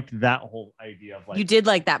decision. I liked that whole idea of like, you did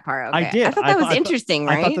like that part. Okay. I did. I thought that was interesting,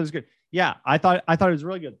 right? I thought that was good. Yeah, I thought it was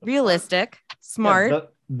really good. Realistic, smart. Yeah,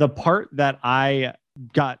 the part that I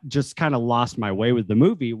got just kind of lost my way with the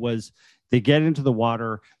movie was they get into the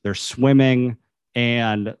water, they're swimming,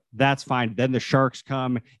 and that's fine. Then the sharks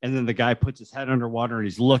come, and then the guy puts his head underwater and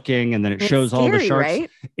he's looking, and then it shows scary, all the sharks. Right?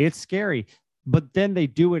 It's scary. But then they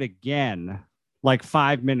do it again like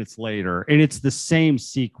 5 minutes later, and it's the same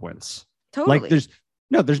sequence. Totally. Like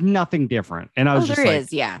there's nothing different. And I was there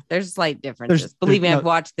is, yeah. There's slight differences. Believe me, I've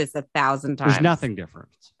watched this 1,000 times. There's nothing different.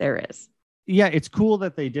 There is. Yeah, it's cool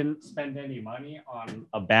that they didn't spend any money on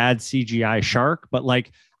a bad CGI shark, but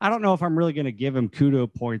like, I don't know if I'm really going to give him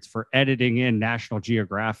kudo points for editing in National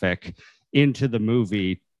Geographic into the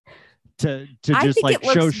movie to just like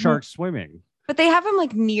show sharks swimming. But they have them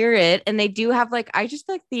like near it, and they do have like, I just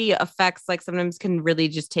like the effects like sometimes can really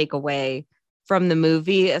just take away from the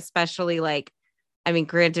movie, especially like, I mean,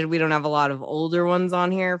 granted, we don't have a lot of older ones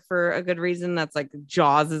on here for a good reason. That's like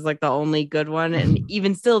Jaws is like the only good one. And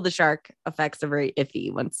even still, the shark effects are very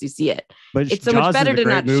iffy once you see it. But it's so much better to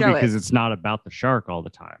not show it. Because it's not about the shark all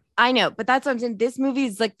the time. I know, but that's what I'm saying. This movie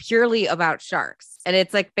is like purely about sharks. And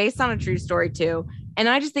it's like based on a true story too. And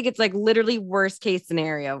I just think it's like literally worst case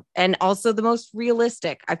scenario. And also the most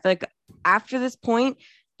realistic. I feel like after this point,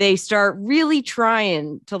 they start really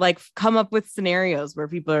trying to like come up with scenarios where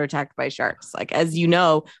people are attacked by sharks. Like, as you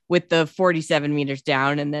know, with the 47 meters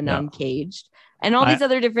down and then Uncaged and all these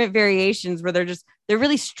other different variations where they're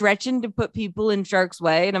really stretching to put people in sharks'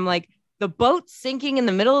 way. And I'm like, the boat sinking in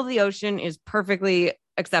the middle of the ocean is perfectly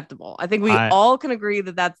acceptable. I think we all can agree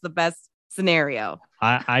that that's the best scenario.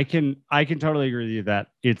 I can totally agree with you that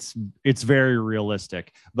it's very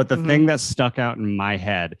realistic. But the thing that stuck out in my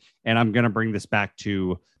head, and I'm going to bring this back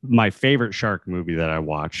to my favorite shark movie that I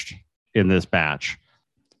watched in this batch,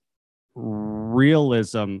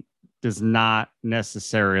 realism does not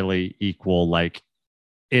necessarily equal like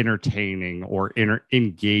entertaining or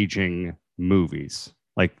engaging movies.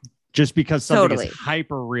 Like just because something is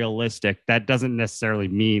hyper realistic, that doesn't necessarily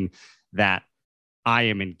mean that I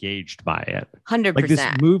am engaged by it. 100%. Like this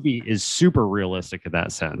movie is super realistic in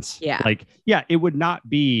that sense. Yeah. Like, yeah, it would not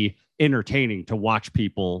be entertaining to watch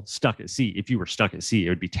people stuck at sea. If you were stuck at sea, it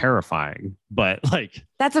would be terrifying. But like,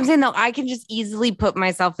 that's what I'm saying though. I can just easily put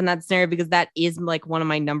myself in that scenario because that is like one of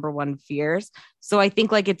my number one fears. So I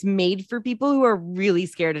think like it's made for people who are really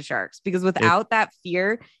scared of sharks because without that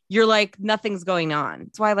fear, you're like, nothing's going on.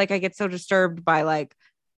 That's why like I get so disturbed by like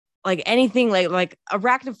anything like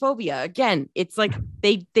arachnophobia. Again, it's like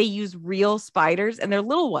they use real spiders and they're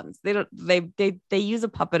little ones. They use a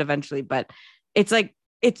puppet eventually, but it's like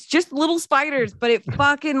it's just little spiders, but it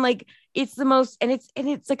fucking like it's the most and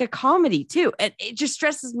it's like a comedy too. And it just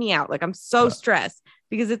stresses me out. Like I'm so stressed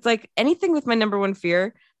because it's like anything with my number one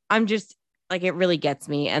fear, I'm just like it really gets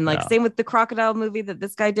me. And like same with the crocodile movie that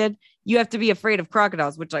this guy did. You have to be afraid of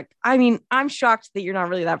crocodiles, which like I mean, I'm shocked that you're not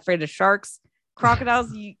really that afraid of sharks.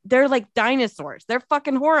 Crocodiles, they're like dinosaurs. They're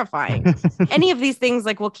fucking horrifying. Any of these things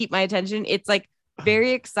like will keep my attention. It's like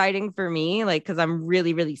very exciting for me, like because I'm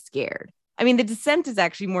really, really scared. I mean, The Descent is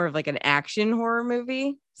actually more of like an action horror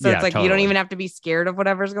movie. So it's like you don't even have to be scared of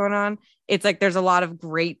whatever's going on. It's like there's a lot of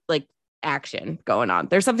great like action going on.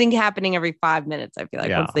 There's something happening every 5 minutes, I feel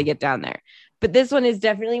like, once they get down there. But this one is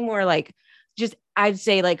definitely more like just I'd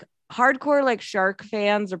say like hardcore like shark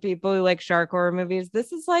fans or people who like shark horror movies.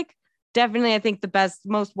 This is like definitely, I think the best,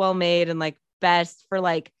 most well-made and like best for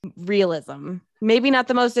like realism. Maybe not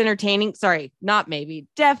the most entertaining. Sorry, not maybe.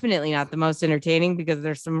 Definitely not the most entertaining because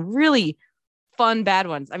there's some really fun bad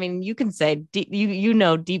ones. I mean, you can say you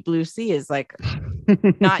know Deep Blue Sea is like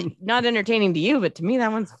not entertaining to you, but to me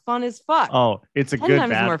that one's fun as fuck. Oh, it's a good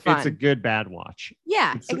bad. It's a good bad watch.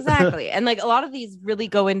 Yeah, exactly. And like a lot of these really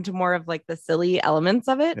go into more of like the silly elements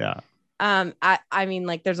of it. Yeah. I mean,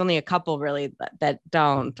 like, there's only a couple really that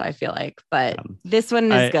don't, I feel like, but this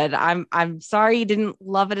one is good. I'm sorry you didn't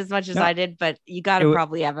love it as much as I did, but you got to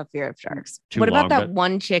probably have a fear of sharks. What about that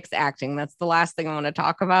one chick's acting? That's the last thing I want to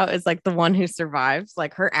talk about is like the one who survives,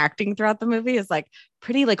 like her acting throughout the movie is like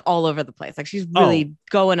pretty like all over the place. Like she's really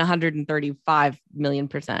going 135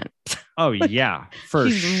 million%. Oh yeah, for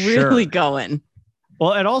she's sure. really going.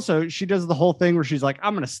 Well, and also she does the whole thing where she's like,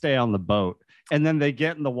 I'm going to stay on the boat. And then they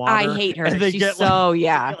get in the water. I hate her. And they She's get so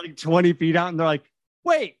like 20 feet out and they're like,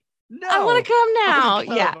 wait, No, I want to come now. I wanna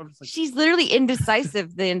come. Yeah. I'm just like, She's literally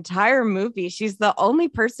indecisive the entire movie. She's the only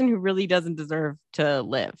person who really doesn't deserve to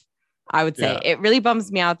live. I would say Yeah. it really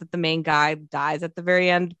bums me out that the main guy dies at the very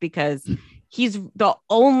end because he's the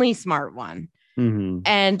only smart one. mhm.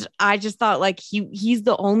 And I just thought like he's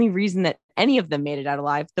the only reason that any of them made it out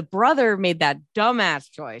alive. The brother made that dumbass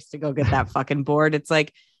choice to go get that fucking board. It's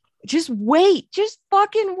like, just wait, just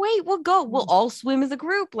fucking wait. We'll go. We'll all swim as a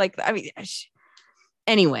group. Like, I mean,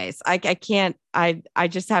 anyways, I can't. I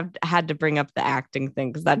just have had to bring up the acting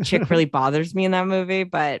thing because that chick really bothers me in that movie.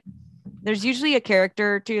 But there's usually a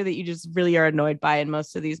character or two that you just really are annoyed by in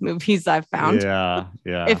most of these movies I've found. Yeah,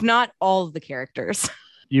 yeah. If not all of the characters.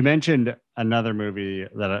 You mentioned another movie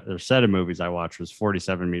or set of movies I watched was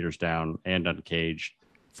 47 Meters Down and Uncaged.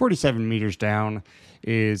 47 Meters Down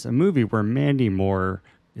is a movie where Mandy Moore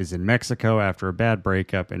is in Mexico after a bad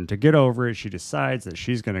breakup, and to get over it, she decides that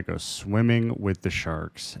she's going to go swimming with the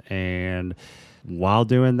sharks. And while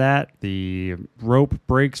doing that, the rope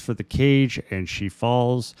breaks for the cage and she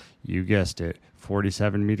falls, you guessed it,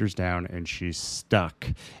 47 meters down, and she's stuck.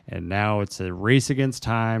 And now it's a race against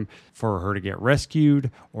time for her to get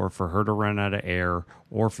rescued or for her to run out of air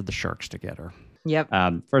or for the sharks to get her. Yep.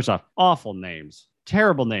 First off, awful names,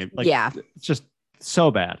 terrible name. Like, yeah. It's just so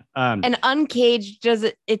bad. And Uncaged does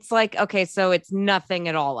it. It's like, okay, so it's nothing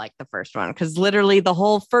at all like the first one because literally the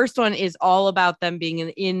whole first one is all about them being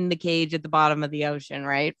in the cage at the bottom of the ocean,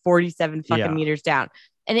 right? 47 fucking meters down.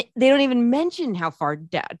 And they don't even mention how far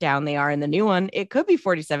down they are in the new one. It could be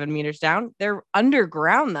 47 meters down. They're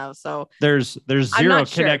underground though. So there's zero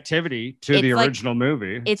connectivity to the original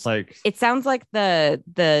movie. It's like, it sounds like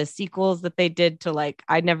the sequels that they did to, like,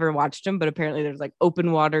 I never watched them, but apparently there's like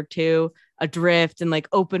Open Water 2, Adrift, and like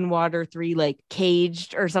Open Water 3, like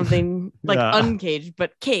Caged or something. Like Uncaged,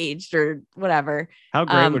 but Caged or whatever. How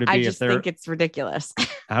great would it be I just think it's ridiculous.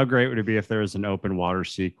 How great would it be if there was an Open Water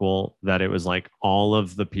sequel that it was like all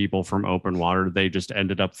of the people from Open Water, they just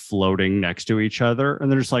ended up floating next to each other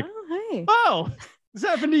and they're just like, hey, oh, this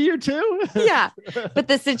happened to you too? Yeah. But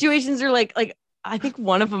the situations are like I think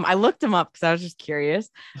one of them, I looked them up because I was just curious.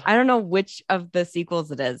 I don't know which of the sequels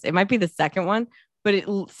it is. It might be the second one, but it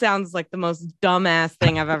sounds like the most dumbass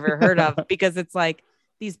thing I've ever heard of because it's like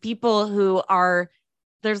these people who are,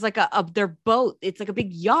 there's like their boat. It's like a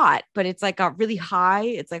big yacht, but it's like a really high.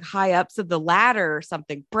 It's like high up. So the ladder or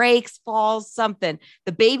something breaks, falls, something.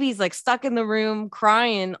 The baby's like stuck in the room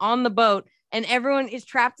crying on the boat, and everyone is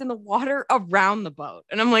trapped in the water around the boat.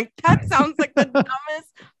 And I'm like, that sounds like the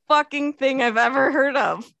dumbest fucking thing I've ever heard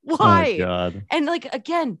of. Why? Oh, God. And like,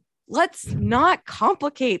 again, let's not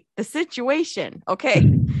complicate the situation.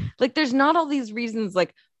 Okay. Like there's not all these reasons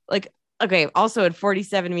like, okay, also at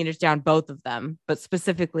 47 meters down, both of them, but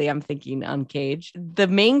specifically I'm thinking Uncaged. The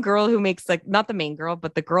main girl who makes, like, not the main girl,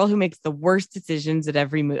 but the girl who makes the worst decisions at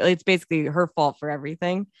every movie. It's basically her fault for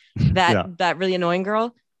everything. That really annoying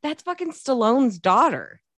girl, that's fucking Stallone's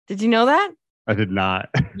daughter. Did you know that? I did not.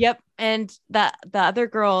 Yep. And the other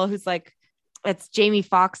girl who's like, it's Jamie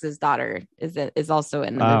Foxx's daughter is also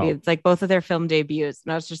in the movie. It's like both of their film debuts.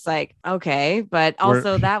 And I was just like, okay, but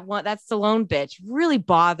also that Stallone bitch really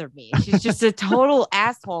bothered me. She's just a total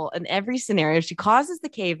asshole in every scenario. She causes the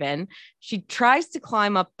cave in. She tries to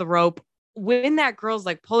climb up the rope when that girl's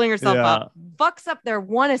like pulling herself up, fucks up their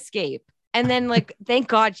one escape. And then like, thank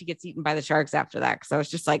God she gets eaten by the sharks after that. Cause I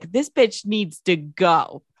was just like, this bitch needs to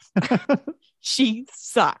go. She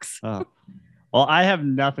sucks. Oh. Well, I have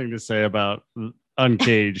nothing to say about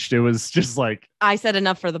Uncaged. It was just like, I said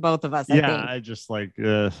enough for the both of us. I think. I just like,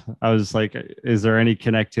 I was like, is there any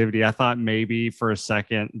connectivity? I thought maybe for a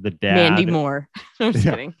second the dad, Mandy Moore. I'm just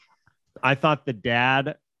kidding. I thought the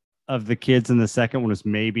dad of the kids in the second one was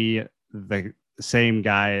maybe the same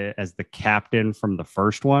guy as the captain from the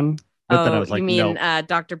first one. But then I was like, you mean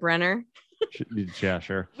Dr. Brenner? Yeah,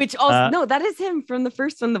 sure. Which also, no, that is him from the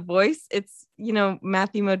first one. The voice, it's,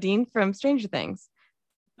 Matthew Modine from Stranger Things.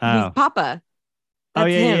 He's Papa.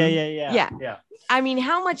 That's him. Yeah. I mean,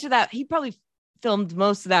 how much of that, he probably filmed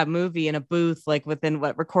most of that movie in a booth, like within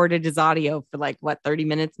recorded his audio for 30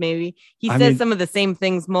 minutes, maybe. He says some of the same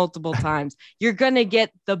things multiple times. You're going to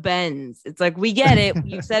get the bends. It's like, we get it.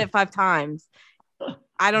 You've said it 5 times.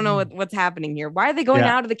 I don't know what's happening here. Why are they going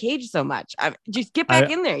out of the cage so much? Just get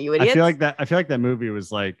back in there, you idiots. I feel like that movie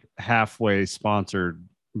was like halfway sponsored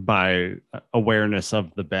by awareness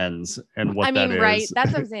of the bends and what that is. Right.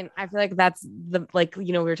 That's what I'm saying. I feel like that's the,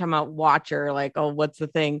 we were talking about Watcher, what's the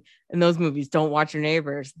thing in those movies? Don't watch your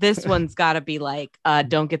neighbors. This one's got to be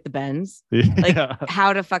don't get the bends.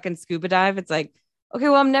 How to fucking scuba dive. It's like, okay,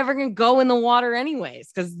 well, I'm never going to go in the water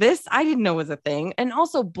anyways, because this I didn't know was a thing. And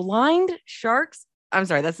also blind sharks I'm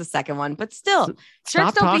sorry, that's the second one. But still, Stop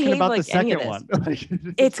sharks don't talking behave about like the any second of this.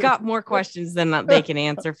 one. It's got more questions than they can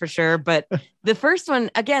answer for sure. But the first one,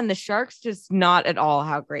 again, the sharks just not at all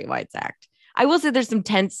how great whites act. I will say there's some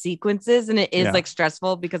tense sequences and it is like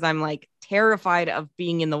stressful because I'm like terrified of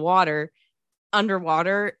being in the water,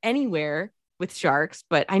 underwater, anywhere with sharks.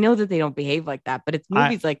 But I know that they don't behave like that. But it's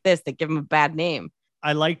movies like this that give them a bad name.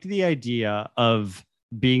 I liked the idea of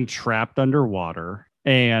being trapped underwater.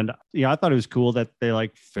 And I thought it was cool that they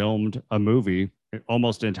like filmed a movie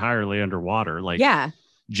almost entirely underwater. Like,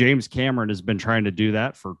 James Cameron has been trying to do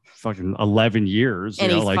that for fucking 11 years. And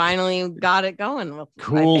he's finally got it going. With,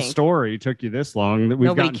 cool story. Took you this long.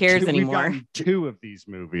 Nobody cares anymore. We've gotten 2 of these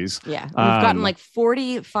movies. Yeah. We've gotten like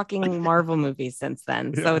 40 fucking Marvel movies since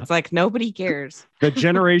then. So it's like nobody cares. The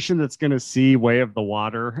generation that's going to see Way of the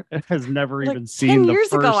Water has never even seen 10 the years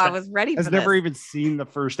first. Ago, I was ready for has never even seen the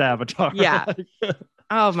first Avatar. Yeah.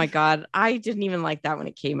 Oh my God. I didn't even like that when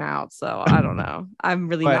it came out. So I don't know. I'm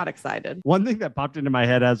really not excited. One thing that popped into my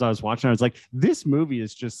head as I was watching, I was like, this movie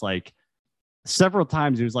is just like several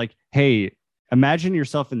times it was like, hey, imagine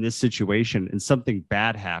yourself in this situation and something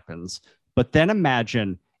bad happens. But then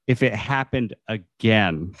imagine if it happened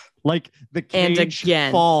again, like the cage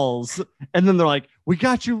falls and then they're like, we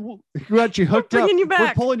got you hooked up.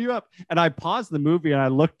 We're pulling you up. And I paused the movie and I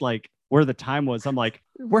looked like where the time was. I'm like,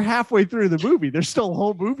 we're halfway through the movie. There's still a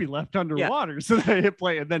whole movie left underwater. So they hit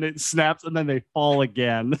play and then it snaps and then they fall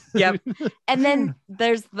again. Yep. And then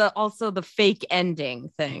there's also the fake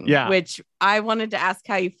ending thing, which I wanted to ask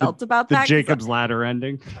how you felt about that. The Jacob's Ladder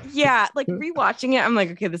ending. Yeah. Like rewatching it, I'm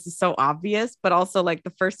like, okay, this is so obvious. But also like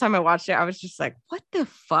the first time I watched it, I was just like, what the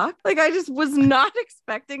fuck? Like I just was not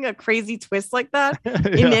expecting a crazy twist like that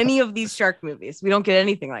in any of these shark movies. We don't get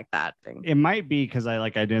anything like that. It might be because I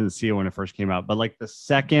didn't see it when it first came out, but like the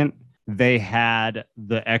second they had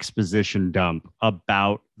the exposition dump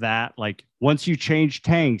about that, like once you change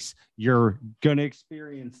tanks, you're gonna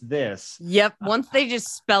experience this. Yep. Once they just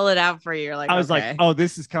spell it out for you, you're like, I was like, oh,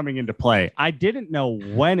 this is coming into play. I didn't know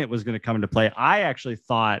when it was going to come into play. I actually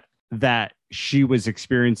thought that she was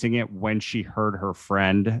experiencing it when she heard her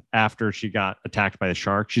friend after she got attacked by the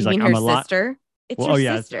shark. She's like, I'm a sister. It's your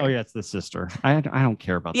sister. It's the sister. I don't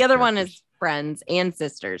care about the other one is friends and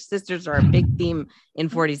sisters. Sisters are a big theme in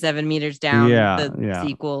 47 Meters Down, the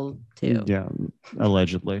sequel too. Yeah,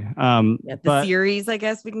 allegedly. The series, I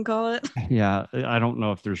guess we can call it. Yeah, I don't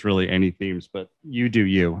know if there's really any themes, but you do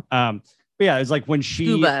you. But yeah, it's like when she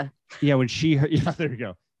Scuba. Yeah, when she there you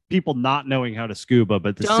go. People not knowing how to scuba,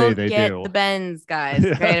 but say they do. Don't get the bends, guys.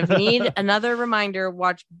 Okay, if you need another reminder,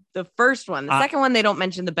 watch the first one. The second one, they don't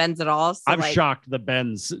mention the bends at all. So I'm shocked the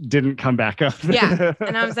bends didn't come back up. Yeah,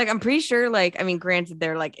 and I was like, I'm pretty sure. Like, I mean, granted,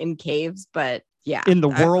 they're like in caves, but yeah, in the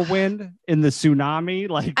whirlwind, in the tsunami,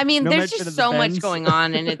 like I mean, there's just so much going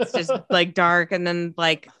on, and it's just like dark. And then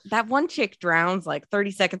like that one chick drowns like 30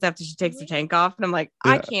 seconds after she takes her tank off, and I'm like,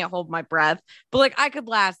 I can't hold my breath, but like I could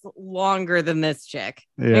last longer than this chick.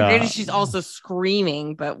 Yeah, like, she's also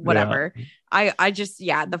screaming, but whatever. Yeah. I just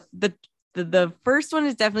the first one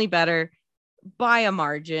is definitely better by a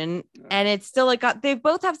margin, and it's still like they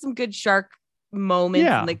both have some good shark moments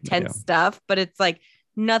and like tense stuff, but it's like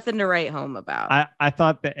nothing to write home about. I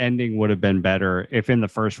thought the ending would have been better if in the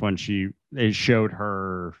first one it showed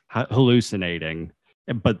her hallucinating,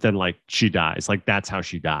 but then like she dies. Like that's how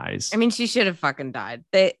she dies. I mean, she should have fucking died.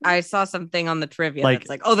 I saw something on the trivia that's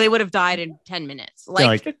like, oh, they would have died in 10 minutes.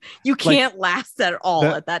 Like you can't last at all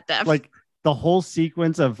at that depth. Like the whole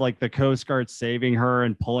sequence of like the Coast Guard saving her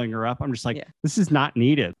and pulling her up, I'm just like, this is not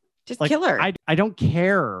needed. Just kill her. I don't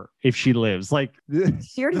care if she lives. Like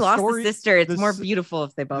she already lost the sister. It's more beautiful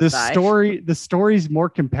if they both die. The story's more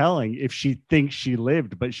compelling if she thinks she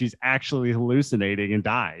lived, but she's actually hallucinating and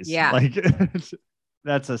dies. Yeah. Like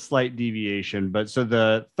that's a slight deviation. But so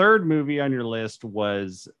the third movie on your list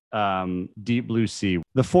was Deep Blue Sea.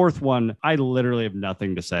 The fourth one, I literally have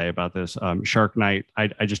nothing to say about this. Shark Night,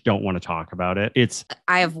 I just don't want to talk about it.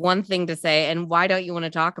 I have one thing to say, and why don't you want to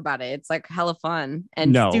talk about it? It's like hella fun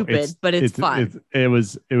and stupid, but it's fun.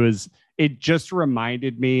 It just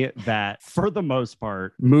reminded me that for the most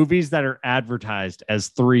part, movies that are advertised as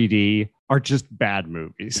 3D are just bad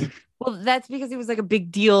movies. Well, that's because it was like a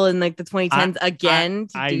big deal in like the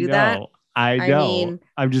 2010s to do that. I know.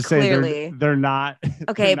 I'm just saying Clearly. they're not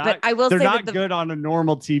Okay, but I will they're say not that good on a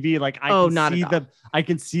normal TV. Like I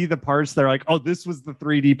can see the parts that are like, oh, this was the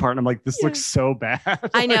 3D part. And I'm like, this looks so bad.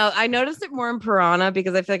 I know. I noticed it more in Piranha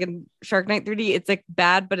because I feel like in Shark Night 3D, it's like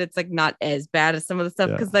bad, but it's like not as bad as some of the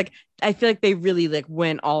stuff. Because like I feel like they really like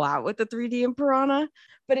went all out with the 3D in Piranha.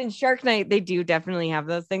 But in Shark Night, they do definitely have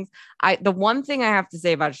those things. The one thing I have to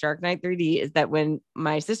say about Shark Night 3D is that when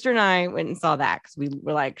my sister and I went and saw that, because we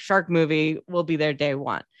were like, shark movie, we'll be there day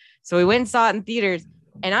one. So we went and saw it in theaters.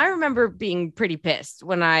 And I remember being pretty pissed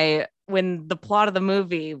when the plot of the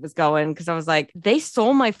movie was going, because I was like, they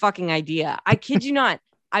stole my fucking idea. I kid you not.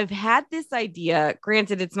 I've had this idea.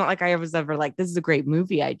 Granted, it's not like I was ever like, this is a great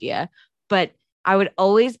movie idea, but I would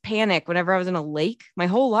always panic whenever I was in a lake. My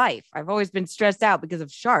whole life, I've always been stressed out because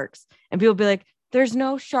of sharks. And people be like, there's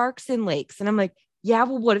no sharks in lakes. And I'm like, yeah,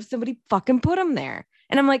 well, what if somebody fucking put them there?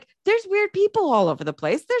 And I'm like, there's weird people all over the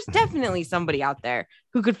place. There's definitely somebody out there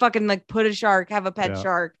who could fucking like put a shark, have a pet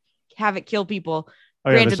shark, have it kill people.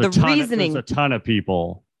 Granted, there's a ton of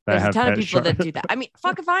people. There's a ton of people that do that. I mean,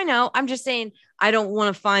 fuck if I know. I'm just saying I don't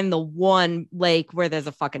want to find the one lake where there's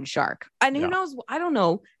a fucking shark. And who knows? I don't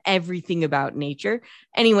know everything about nature.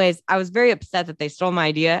 Anyways, I was very upset that they stole my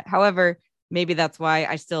idea. However, maybe that's why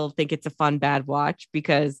I still think it's a fun bad watch,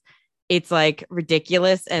 because it's like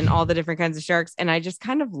ridiculous and all the different kinds of sharks. And I just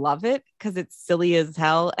kind of love it because it's silly as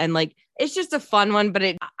hell. And like, it's just a fun one.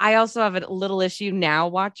 But I also have a little issue now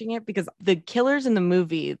watching it because the killers in the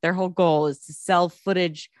movie, their whole goal is to sell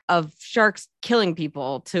footage of sharks killing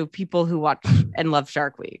people to people who watch and love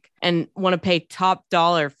Shark Week and want to pay top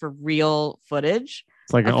dollar for real footage.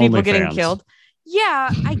 It's like of people getting killed.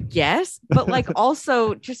 Yeah, I guess. But like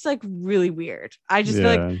also just like really weird. I just feel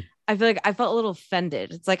like I felt a little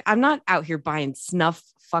offended. It's like, I'm not out here buying snuff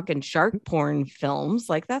fucking shark porn films.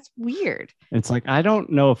 Like, that's weird. It's like, I don't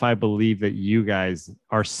know if I believe that you guys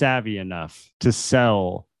are savvy enough to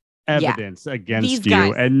sell evidence against these you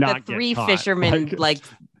guys, and not the three get caught. fishermen, like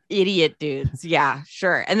idiot dudes. Yeah,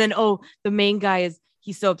 sure. And then, the main guy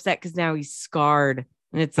he's so upset because now he's scarred.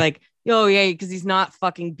 And it's like, oh yeah, because he's not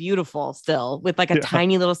fucking beautiful still with like a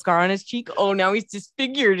tiny little scar on his cheek. Oh, now he's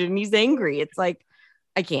disfigured and he's angry. It's like,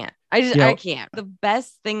 I can't. I can't. The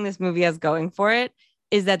best thing this movie has going for it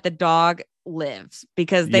is that the dog lives,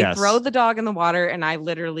 because they throw the dog in the water, and I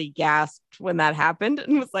literally gasped when that happened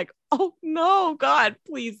and was like, oh no, God,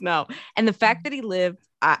 please no. And the fact that he lived,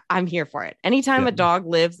 I'm here for it. Anytime a dog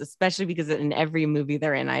lives, especially because in every movie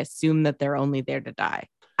they're in, I assume that they're only there to die.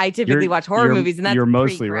 I typically watch horror movies, and that's you're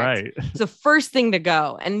mostly right. It's the first thing to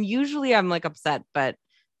go. And usually I'm like upset, but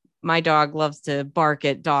my dog loves to bark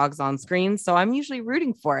at dogs on screen, so I'm usually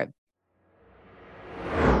rooting for it.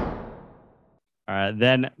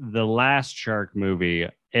 Then the last shark movie,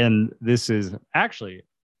 and this is actually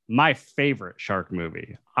my favorite shark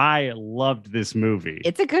movie. I loved this movie.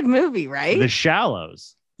 It's a good movie, right? The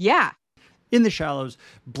Shallows. Yeah. In The Shallows,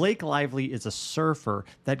 Blake Lively is a surfer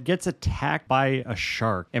that gets attacked by a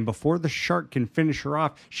shark. And before the shark can finish her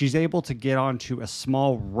off, she's able to get onto a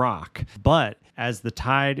small rock. But as the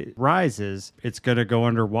tide rises, it's going to go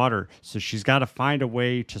underwater. So she's got to find a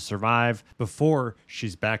way to survive before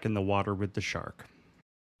she's back in the water with the shark.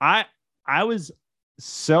 I was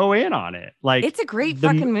so in on it. Like, it's a great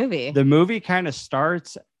fucking movie. The movie kind of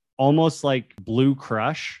starts almost like Blue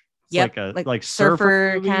Crush. Yep, like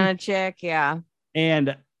surfer kind of chick, yeah.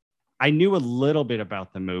 And I knew a little bit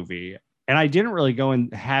about the movie, and I didn't really go in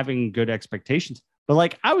having good expectations, but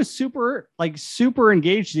like I was super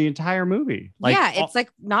engaged the entire movie. Like, yeah, it's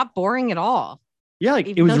like not boring at all. Yeah, like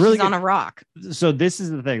even it was really good. On a rock. So this is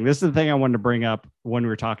the thing. This is the thing I wanted to bring up when we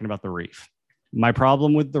were talking about the Reef. My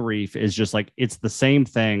problem with the Reef is just like it's the same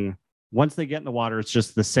thing. Once they get in the water, it's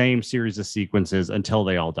just the same series of sequences until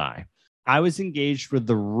they all die. I was engaged with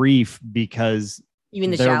the Reef because you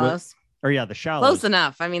mean the Shallows? The Shallows. Close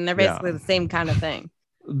enough. I mean, they're basically the same kind of thing.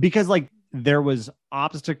 Because like there was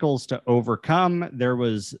obstacles to overcome. There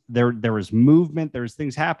was movement. There was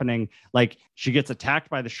things happening. Like she gets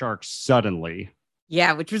attacked by the shark suddenly.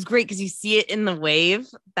 Yeah, which was great because you see it in the wave.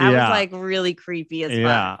 That was like really creepy as well.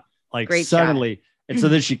 Yeah, like great suddenly. Shot. And so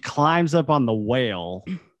then she climbs up on the whale.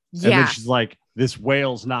 And then she's like, this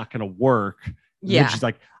whale's not going to work. And then she's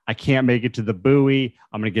like, I can't make it to the buoy.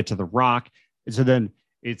 I'm going to get to the rock. And so then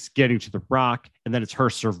it's getting to the rock, and then it's her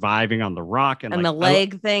surviving on the rock. And like, the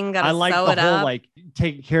leg thing, I like the whole up. Like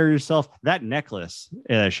taking care of yourself. That necklace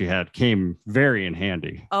that she had came very in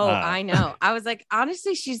handy. Oh, I know. I was like,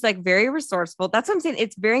 honestly, she's like very resourceful. That's what I'm saying.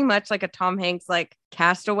 It's very much like a Tom Hanks like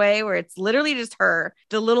Castaway, where it's literally just her,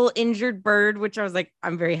 the little injured bird. Which I was like,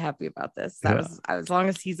 I'm very happy about this. That was as long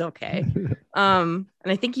as he's okay. And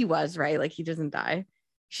I think he was right. Like he doesn't die.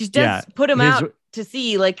 She does put him his- out to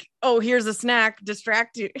sea, like, oh, here's a snack,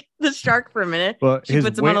 distract you, the shark for a minute. Well, she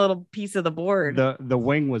puts him on a little piece of the board. The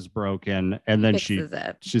wing was broken, and then she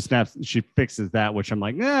fixes that, which I'm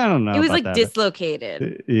like, I don't know. It was about like that.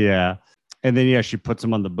 dislocated. Yeah. And then she puts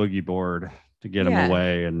him on the boogie board to get him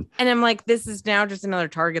away. And I'm like, this is now just another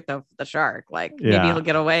target though for the shark. Like maybe he'll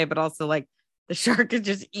get away, but also like the shark could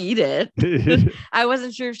just eat it. I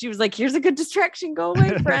wasn't sure if she was like, here's a good distraction. Go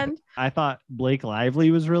away, friend. I thought Blake Lively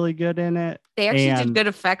was really good in it. They actually did good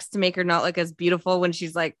effects to make her not like as beautiful when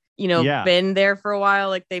she's like, been there for a while.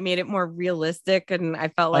 Like they made it more realistic. And I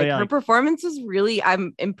felt like her performance was really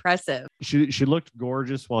impressive. She looked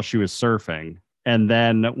gorgeous while she was surfing. And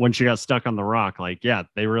then when she got stuck on the rock,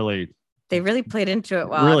 they really played into it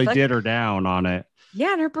well. Really did her down on it.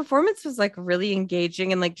 Yeah, and her performance was like really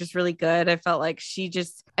engaging and like just really good. I felt like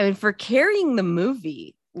for carrying the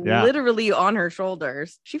movie literally on her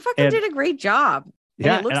shoulders, she fucking did a great job. And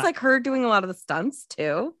it looks like her doing a lot of the stunts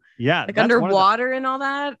too. Yeah, like underwater and all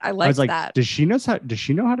that. I was like, that. Does she know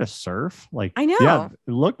how to surf? Like, I know. Yeah,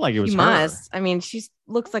 it looked like it was. She must. I mean, she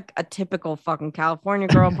looks like a typical fucking California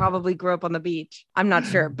girl. Probably grew up on the beach. I'm not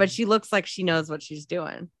sure, but she looks like she knows what she's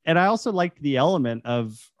doing. And I also liked the element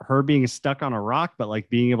of her being stuck on a rock, but like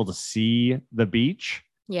being able to see the beach.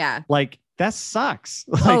 Yeah, like that sucks.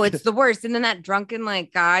 It's the worst. And then that drunken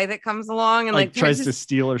like guy that comes along and like tries to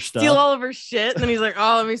steal her stuff, steal all of her shit. And then he's like,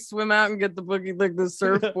 oh, let me swim out and get the boogie, like the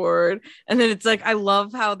surfboard. And then it's like, I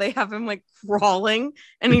love how they have him like crawling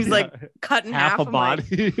and he's like cut in half a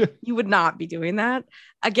body. Like, you would not be doing that.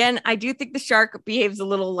 Again, I do think the shark behaves a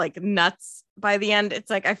little like nuts by the end. It's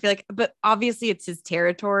like, I feel like, but obviously it's his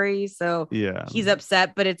territory. So he's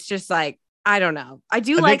upset, but it's just like, I don't know. I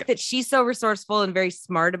like that she's so resourceful and very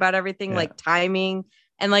smart about everything, like timing.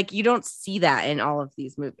 And like, you don't see that in all of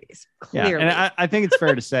these movies. Clearly. Yeah, and I think it's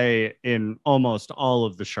fair to say in almost all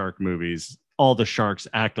of the shark movies, all the sharks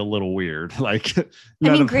act a little weird. Like,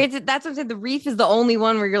 granted, that's what I'm saying. The Reef is the only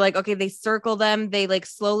one where you're like, okay, they circle them. They like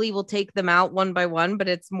slowly will take them out one by one, but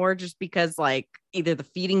it's more just because like either the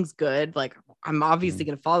feeding's good, like I'm obviously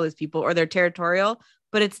going to follow these people, or they're territorial,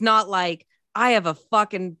 but it's not like, I have a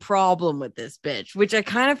fucking problem with this bitch, which I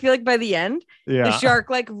kind of feel like by the end, the shark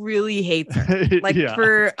like really hates her.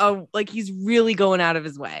 Like he's really going out of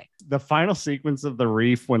his way. The final sequence of the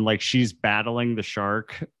Reef when like she's battling the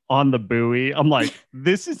shark on the buoy, I'm like,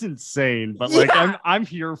 this is insane, but like I'm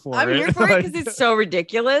here for it. I'm here for it because it's so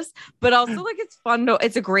ridiculous, but also like it's fun.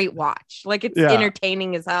 It's a great watch. Like it's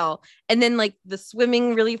entertaining as hell. And then like the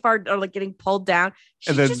swimming really far or like getting pulled down.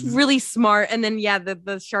 She's just really smart. And then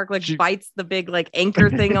the shark like bites the big like anchor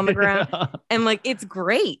thing on the ground, and like it's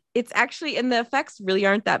great. It's actually, and the effects really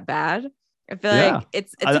aren't that bad. I feel like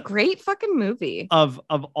it's a great fucking movie. Of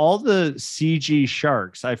all the CG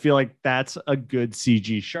sharks, I feel like that's a good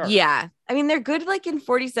CG shark. Yeah. I mean, they're good like in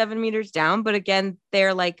 47 meters down, but again,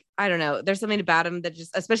 they're like, I don't know. There's something about them that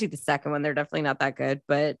just, especially the second one, they're definitely not that good.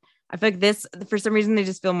 But I feel like this, for some reason, they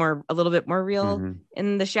just feel a little bit more real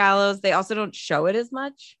in the Shallows. They also don't show it as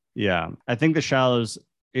much. Yeah. I think the Shallows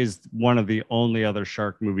is one of the only other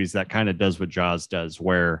shark movies that kind of does what Jaws does,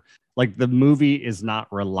 where like the movie is not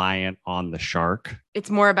reliant on the shark. It's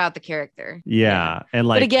more about the character. Yeah. And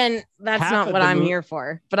like, but again, that's not what I'm here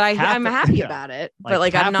for, but I'm happy about it, but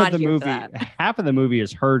like I'm not here for that. Half of the movie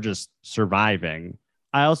is her just surviving.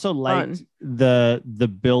 I also liked the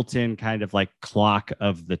built-in kind of like clock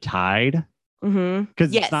of the tide.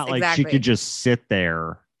 Because it's not like she could just sit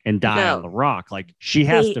there and die on the rock. Like she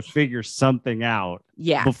has to figure something out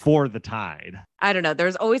before the tide. I don't know. There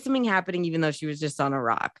was always something happening, even though she was just on a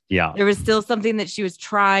rock. Yeah. There was still something that she was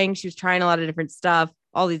trying. She was trying a lot of different stuff,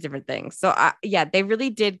 all these different things. So they really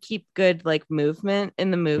did keep good like movement in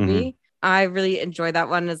the movie. I really enjoy that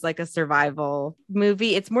one as like a survival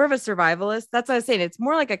movie. It's more of a survivalist. That's what I was saying. It's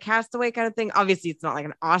more like a Castaway kind of thing. Obviously, it's not like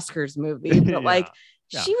an Oscars movie, but like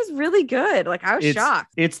she was really good. Like I was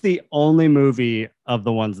shocked. It's the only movie of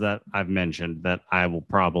the ones that I've mentioned that I will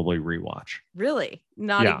probably rewatch. Really?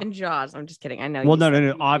 Not even Jaws. I'm just kidding. I know. Well,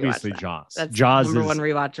 no. Obviously Jaws. That's Jaws number one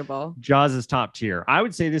rewatchable. Jaws is top tier. I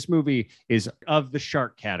would say this movie is of the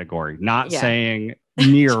shark category, not saying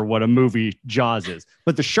near what a movie Jaws is,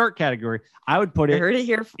 but the shark category, I would put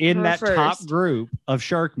it in that top group of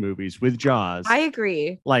shark movies with Jaws. I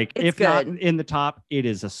agree. Like if not in the top, it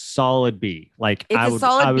is a solid B. Like it's a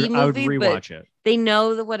solid B movie, I would rewatch it. They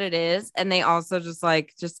know what it is, and they also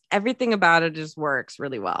just everything about it just works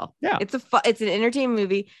really well. Yeah, it's an entertaining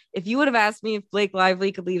movie. If you would have asked me if Blake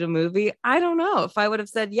Lively could lead a movie, I don't know if I would have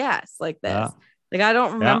said yes like this. Like I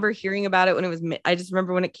don't remember hearing about it when it was. I just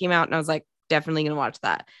remember when it came out, and I was like, definitely gonna watch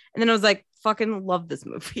that. And then I was like, fucking love this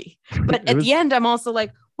movie. But at the end, I'm also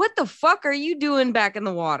like, what the fuck are you doing back in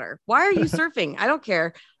the water? Why are you surfing? I don't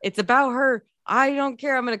care. It's about her. I don't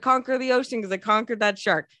care. I'm gonna conquer the ocean because I conquered that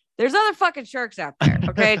shark. There's other fucking sharks out there.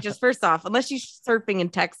 Okay. Just first off, unless she's surfing in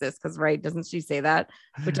Texas, because right, doesn't she say that?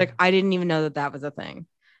 Which like I didn't even know that was a thing.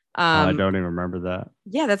 I don't even remember that.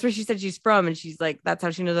 Yeah, that's where she said she's from, and she's like, that's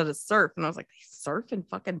how she knows how to surf. And I was like, they surf in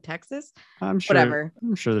fucking Texas? I'm sure. Whatever.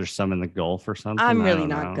 I'm sure there's some in the Gulf or something. I'm really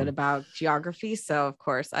not good about geography, so of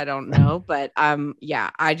course I don't know. But yeah,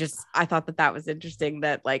 I thought that was interesting.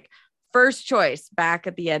 That like first choice back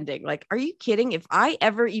at the ending. Like, are you kidding? If I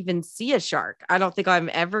ever even see a shark, I don't think I'm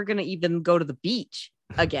ever gonna even go to the beach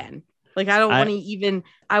again. Like, I don't want to even,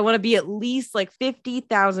 I want to be at least like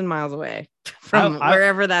 50,000 miles away from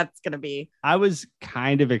wherever that's going to be. I was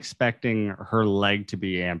kind of expecting her leg to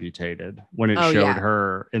be amputated when it showed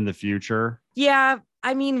her in the future. Yeah.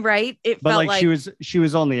 I mean, right. But felt like she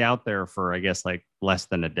was only out there for, I guess, like less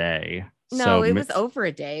than a day. No, so it was over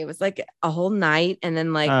a day. It was like a whole night. And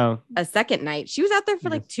then like a second night. She was out there for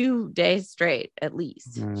like 2 days straight, at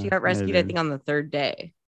least. She got rescued, I think, on the third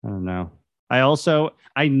day. I don't know.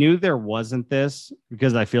 I knew there wasn't this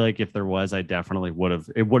because I feel like if there was, I definitely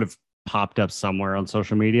it would have popped up somewhere on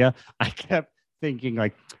social media. I kept thinking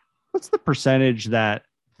like, what's the percentage that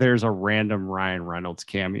there's a random Ryan Reynolds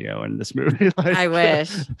cameo in this movie? Like, I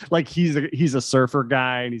wish. Like he's a surfer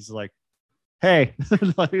guy and he's like, hey.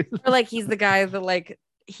 Or like he's the guy that like,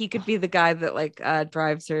 he could be the guy that like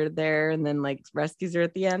drives her there and then like rescues her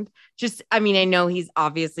at the end. Just, I mean, I know he's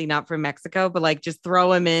obviously not from Mexico, but like just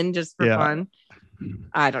throw him in just for fun.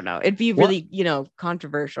 I don't know. It'd be really,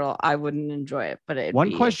 controversial. I wouldn't enjoy it, but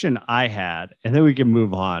one question I had, and then we can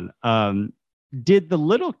move on. Did the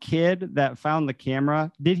little kid that found the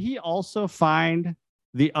camera, did he also find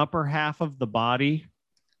the upper half of the body?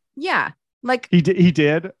 Yeah. Like he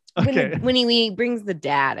did. Okay. When he brings the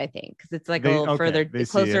dad, I think, because it's like a little further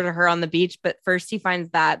closer to her on the beach. But first he finds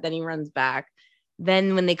that, then he runs back.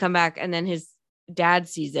 Then when they come back, and then his dad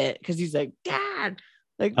sees it because he's like, Dad,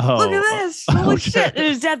 like, look at this. Holy shit. And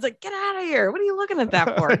his dad's like, get out of here. What are you looking at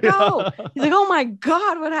that for? No. He's like, oh my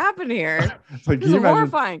God, what happened here? Like, this is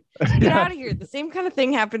horrifying. Get out of here. The same kind of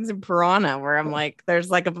thing happens in Piranha where I'm like, there's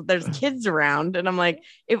kids around. And I'm like,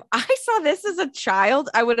 if I saw this as a child,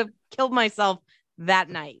 I would have killed myself that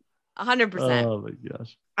night. 100%. Oh my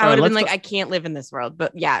gosh. I would have been like, I can't live in this world.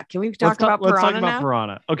 But yeah, can we talk about Piranha? Let's talk about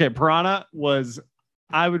Piranha. Okay, Piranha was,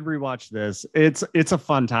 I would rewatch this. It's a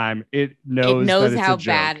fun time. It knows how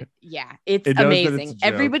bad. Yeah, it's amazing.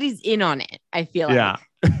 Everybody's in on it. I feel like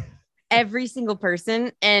every single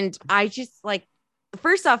person. And I just like,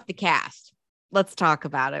 first off, the cast. Let's talk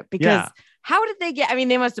about it because how did they get? I mean,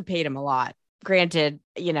 they must have paid him a lot. Granted,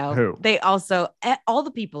 they also all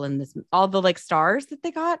the people in this, all the like stars that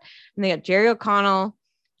they got, and they got Jerry O'Connell.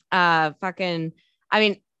 I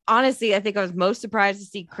mean, honestly, I think I was most surprised to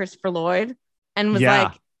see Christopher Lloyd, and was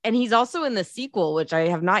like, and he's also in the sequel, which I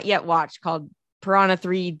have not yet watched, called Piranha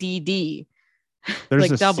 3 DD. There's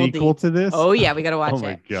like a sequel to this. Oh yeah, we gotta watch it. Oh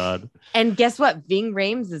my God. And guess what? Ving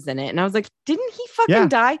Rhames is in it. And I was like, didn't he fucking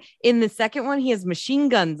die? In the second one, he has machine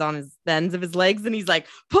guns on the ends of his legs, and he's like,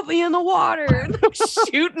 put me in the water, and like,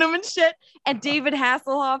 shooting them and shit. And David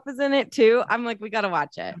Hasselhoff is in it too. I'm like, we gotta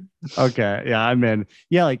watch it. Okay. Yeah, I'm in.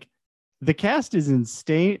 Yeah, like the cast is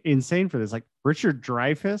insane for this. Like Richard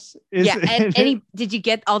Dreyfuss is. Yeah, and did you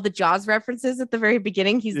get all the Jaws references at the very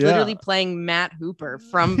beginning? He's literally playing Matt Hooper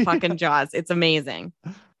from fucking Jaws. It's amazing.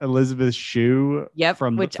 Elizabeth Shue. Yep.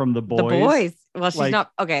 From the Boys. The Boys. Well, she's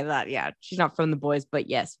not okay. She's not from The Boys, but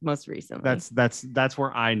yes, most recently. That's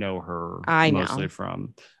where I know her. Mostly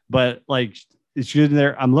from. But like she's in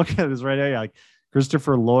there. I'm looking at this right now. Like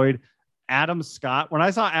Christopher Lloyd, Adam Scott. When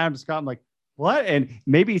I saw Adam Scott, I'm like, what? And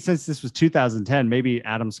maybe since this was 2010, maybe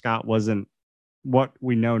Adam Scott wasn't what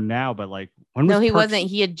we know now, but like he wasn't.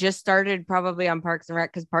 He had just started probably on Parks and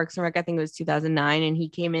Rec, because Parks and Rec, I think it was 2009, and he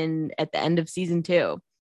came in at the end of season 2.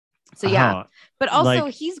 So yeah, but also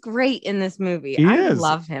he's great in this movie. I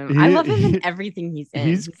love him. I love him in everything he's in.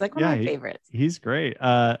 He's like one of my favorites. He's great.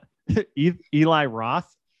 Eli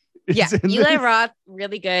Roth. Eli Roth,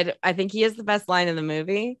 really good. I think he has the best line in the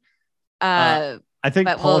movie. I think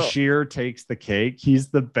Paul Scheer takes the cake. He's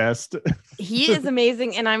the best. He is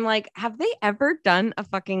amazing. And I'm like, have they ever done a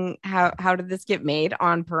fucking how did this get made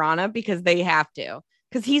on Piranha? Because they have to.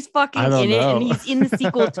 Because he's fucking in it, and he's in the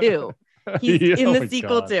sequel too. He's in the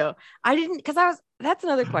sequel too. I didn't, because that's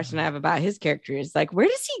another question I have about his character is like, where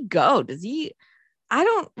does he go? I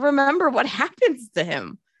don't remember what happens to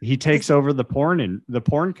him. He takes over the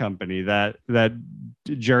porn company that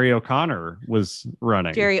Jerry O'Connor was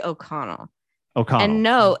running. Jerry O'Connell. O'Connell. And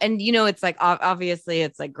no, and it's like obviously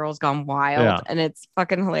it's like Girls Gone Wild, and it's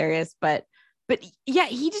fucking hilarious. But yeah,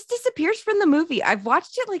 he just disappears from the movie. I've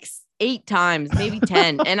watched it like 8 times, maybe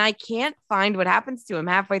 10, and I can't find what happens to him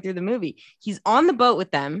halfway through the movie. He's on the boat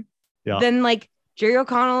with them. Yeah. Then like Jerry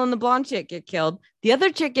O'Connell and the blonde chick get killed. The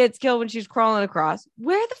other chick gets killed when she's crawling across.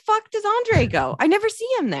 Where the fuck does Andre go? I never see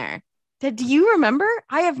him there. Do you remember?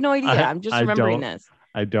 I have no idea. I'm just remembering this.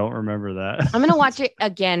 I don't remember that. I'm going to watch it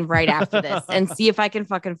again right after this and see if I can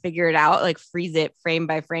fucking figure it out, like freeze it frame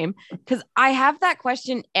by frame. Because I have that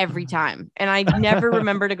question every time. And I never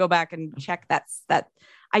remember to go back and check that.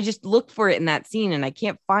 I just look for it in that scene and I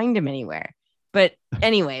can't find him anywhere. But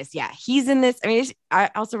anyways, yeah, he's in this. I mean,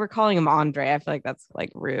 we're calling him Andre. I feel like that's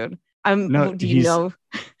like rude. No, do you know?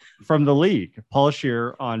 From the League, Paul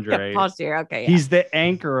Scheer, Andre. Yeah, Paul Scheer. Okay. Yeah. He's the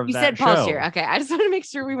anchor of you that show. You said Paul show. Scheer. Okay. I just want to make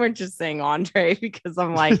sure we weren't just saying Andre because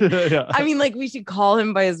I'm like, I mean, like we should call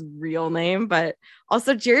him by his real name, but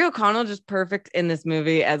also Jerry O'Connell just perfect in this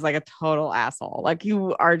movie as like a total asshole. Like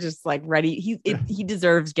you are just like ready. He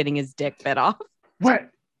deserves getting his dick bit off. What?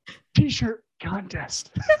 T-shirt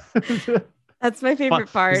contest. That's my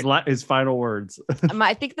favorite part. His final words.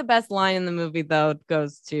 I think the best line in the movie, though,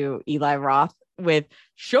 goes to Eli Roth with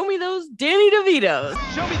 "Show me those Danny DeVitos."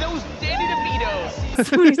 Show me those Danny DeVitos.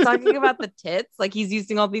 So when he's talking about the tits, like he's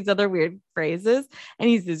using all these other weird phrases, and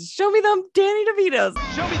he says, "Show me them Danny DeVitos."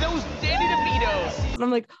 Show me those Danny DeVitos. And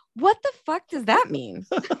I'm like, what the fuck does that mean?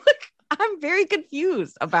 Like, I'm very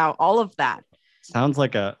confused about all of that. Sounds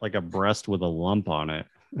like a breast with a lump on it.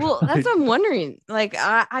 Well, that's what I'm wondering. Like,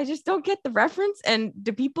 I just don't get the reference. And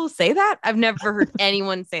do people say that? I've never heard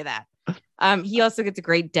anyone say that. He also gets a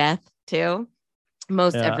great death too.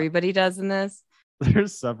 Most everybody does in this.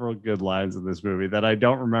 There's several good lines in this movie that I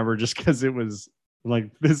don't remember just because it was like,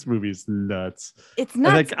 this movie's nuts. It's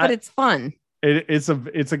nuts, but it's fun. It's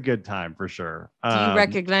a good time for sure. Do you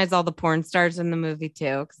recognize all the porn stars in the movie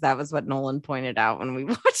too? Because that was what Nolan pointed out when we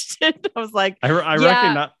watched it. I was like, I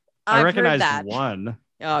recognize one.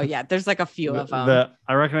 Oh yeah, there's like a few of them.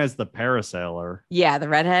 I recognize the parasailer. Yeah, the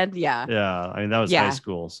redhead. Yeah. Yeah, I mean that was high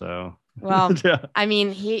school, so. Well, I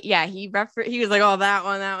mean he was like, oh that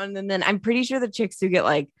one, and then I'm pretty sure the chicks who get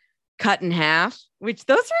like cut in half, which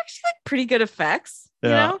those are actually like pretty good effects. You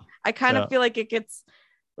know, I kind of feel like it gets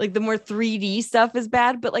like the more 3D stuff is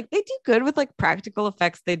bad, but like they do good with like practical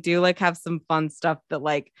effects. They do like have some fun stuff that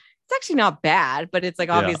like it's actually not bad, but it's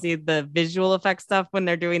like obviously the visual effect stuff when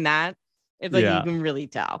they're doing that. It's like you can really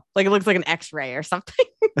tell. Like it looks like an X-ray or something,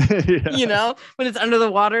 you know, when it's under the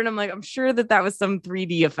water. And I'm like, I'm sure that was some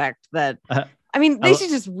 3D effect that, I mean, they should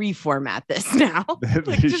just reformat this now.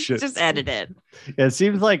 Like, just edit it. Yeah, it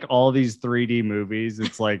seems like all these 3D movies,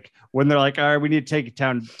 it's like when they're like, all right, we need to take it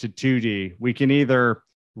down to 2D. We can either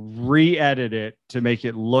re-edit it to make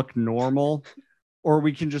it look normal, or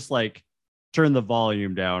we can just like turn the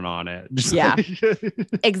volume down on it.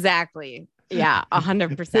 Exactly. Yeah,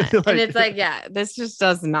 100%. And it's like, this just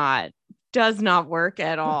does not work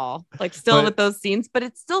at all. Like still with those scenes, but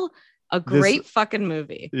it's still a great fucking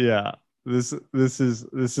movie. Yeah. This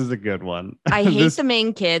is a good one. I hate the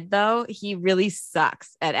main kid though. He really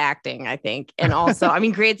sucks at acting, I think. And also, I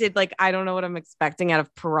mean, granted, like I don't know what I'm expecting out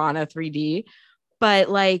of Piranha 3D, but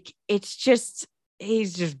like he's just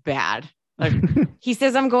bad. Like he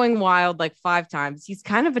says I'm going wild like 5 times. He's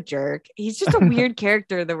kind of a jerk. He's just a weird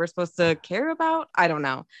character that we're supposed to care about. I don't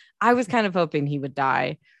know. I was kind of hoping he would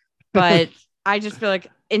die, but I just feel like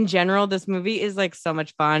in general, this movie is like so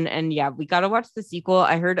much fun. And yeah, we got to watch the sequel.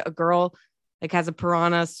 I heard a girl like has a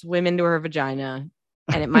piranha swim into her vagina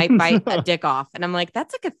and it might bite a dick off. And I'm like,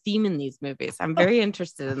 that's like a theme in these movies. I'm very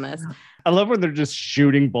interested in this. I love when they're just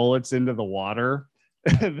shooting bullets into the water.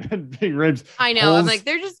 And then Big Ribs I know. I'm like,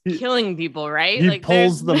 they're just killing people, right? He like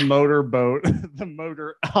pulls the motor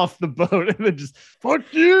off the boat and then just fuck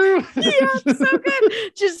you. Yeah, it's so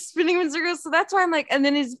good. Just spinning him in circles. So that's why I'm like, and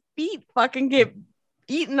then his feet fucking get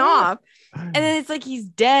eaten off. And then it's like he's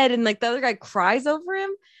dead, and like the other guy cries over him,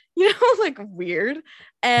 you know, like weird.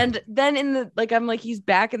 And then in the like, I'm like, he's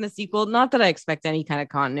back in the sequel. Not that I expect any kind of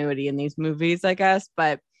continuity in these movies, I guess,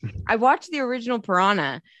 but I watched the original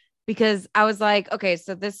Piranha. Because I was like, okay,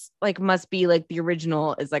 so this like must be like the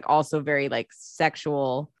original is like also very like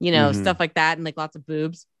sexual, you know, stuff like that. And like lots of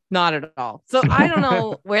boobs. Not at all. So I don't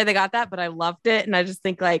know where they got that, but I loved it. And I just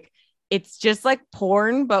think like it's just like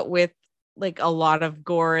porn, but with like a lot of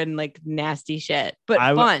gore and like nasty shit, but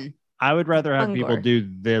fun. I would rather have people do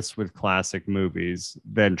this with classic movies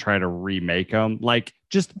than try to remake them. Like,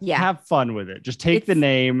 just have fun with it. Just take the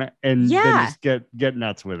name and then just get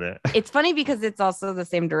nuts with it. It's funny because it's also the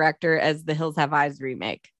same director as the Hills Have Eyes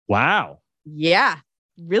remake. Wow. Yeah.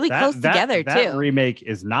 really close together that too. remake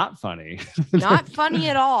is not funny. Not funny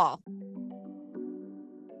at all.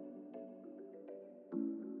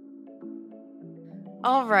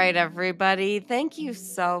 All right, everybody. Thank you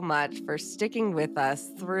so much for sticking with us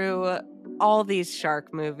through all these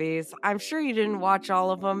shark movies. I'm sure you didn't watch all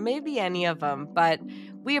of them, maybe any of them, but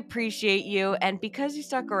we appreciate you. And because you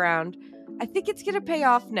stuck around, I think it's going to pay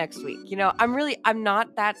off next week. You know, I'm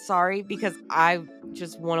not that sorry because I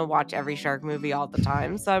just want to watch every shark movie all the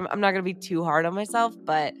time. So I'm not going to be too hard on myself,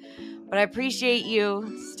 but I appreciate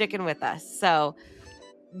you sticking with us. So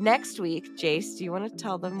next week, Jace, do you want to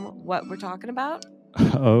tell them what we're talking about?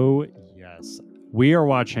 Oh, yes. We are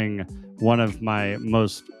watching one of my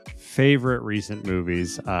most favorite recent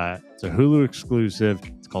movies. It's a Hulu exclusive.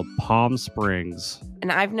 It's called Palm Springs. And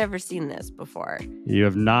I've never seen this before. You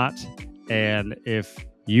have not. And if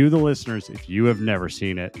you, the listeners, if you have never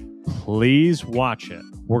seen it, please watch it.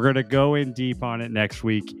 We're going to go in deep on it next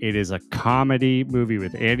week. It is a comedy movie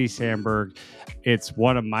with Andy Samberg. It's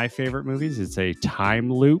one of my favorite movies. It's a time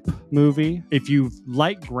loop movie. If you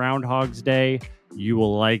like Groundhog's Day, you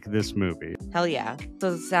will like this movie. Hell yeah.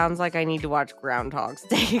 So it sounds like I need to watch Groundhog's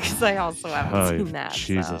Day because I also haven't seen that.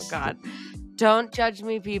 Jesus. So, God. Don't judge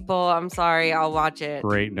me, people. I'm sorry. I'll watch it.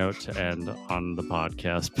 Great note to end on the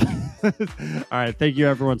podcast. All right. Thank you,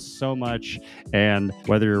 everyone, so much. And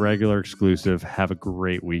whether you're regular exclusive, have a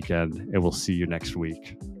great weekend. And we'll see you next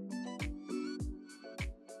week.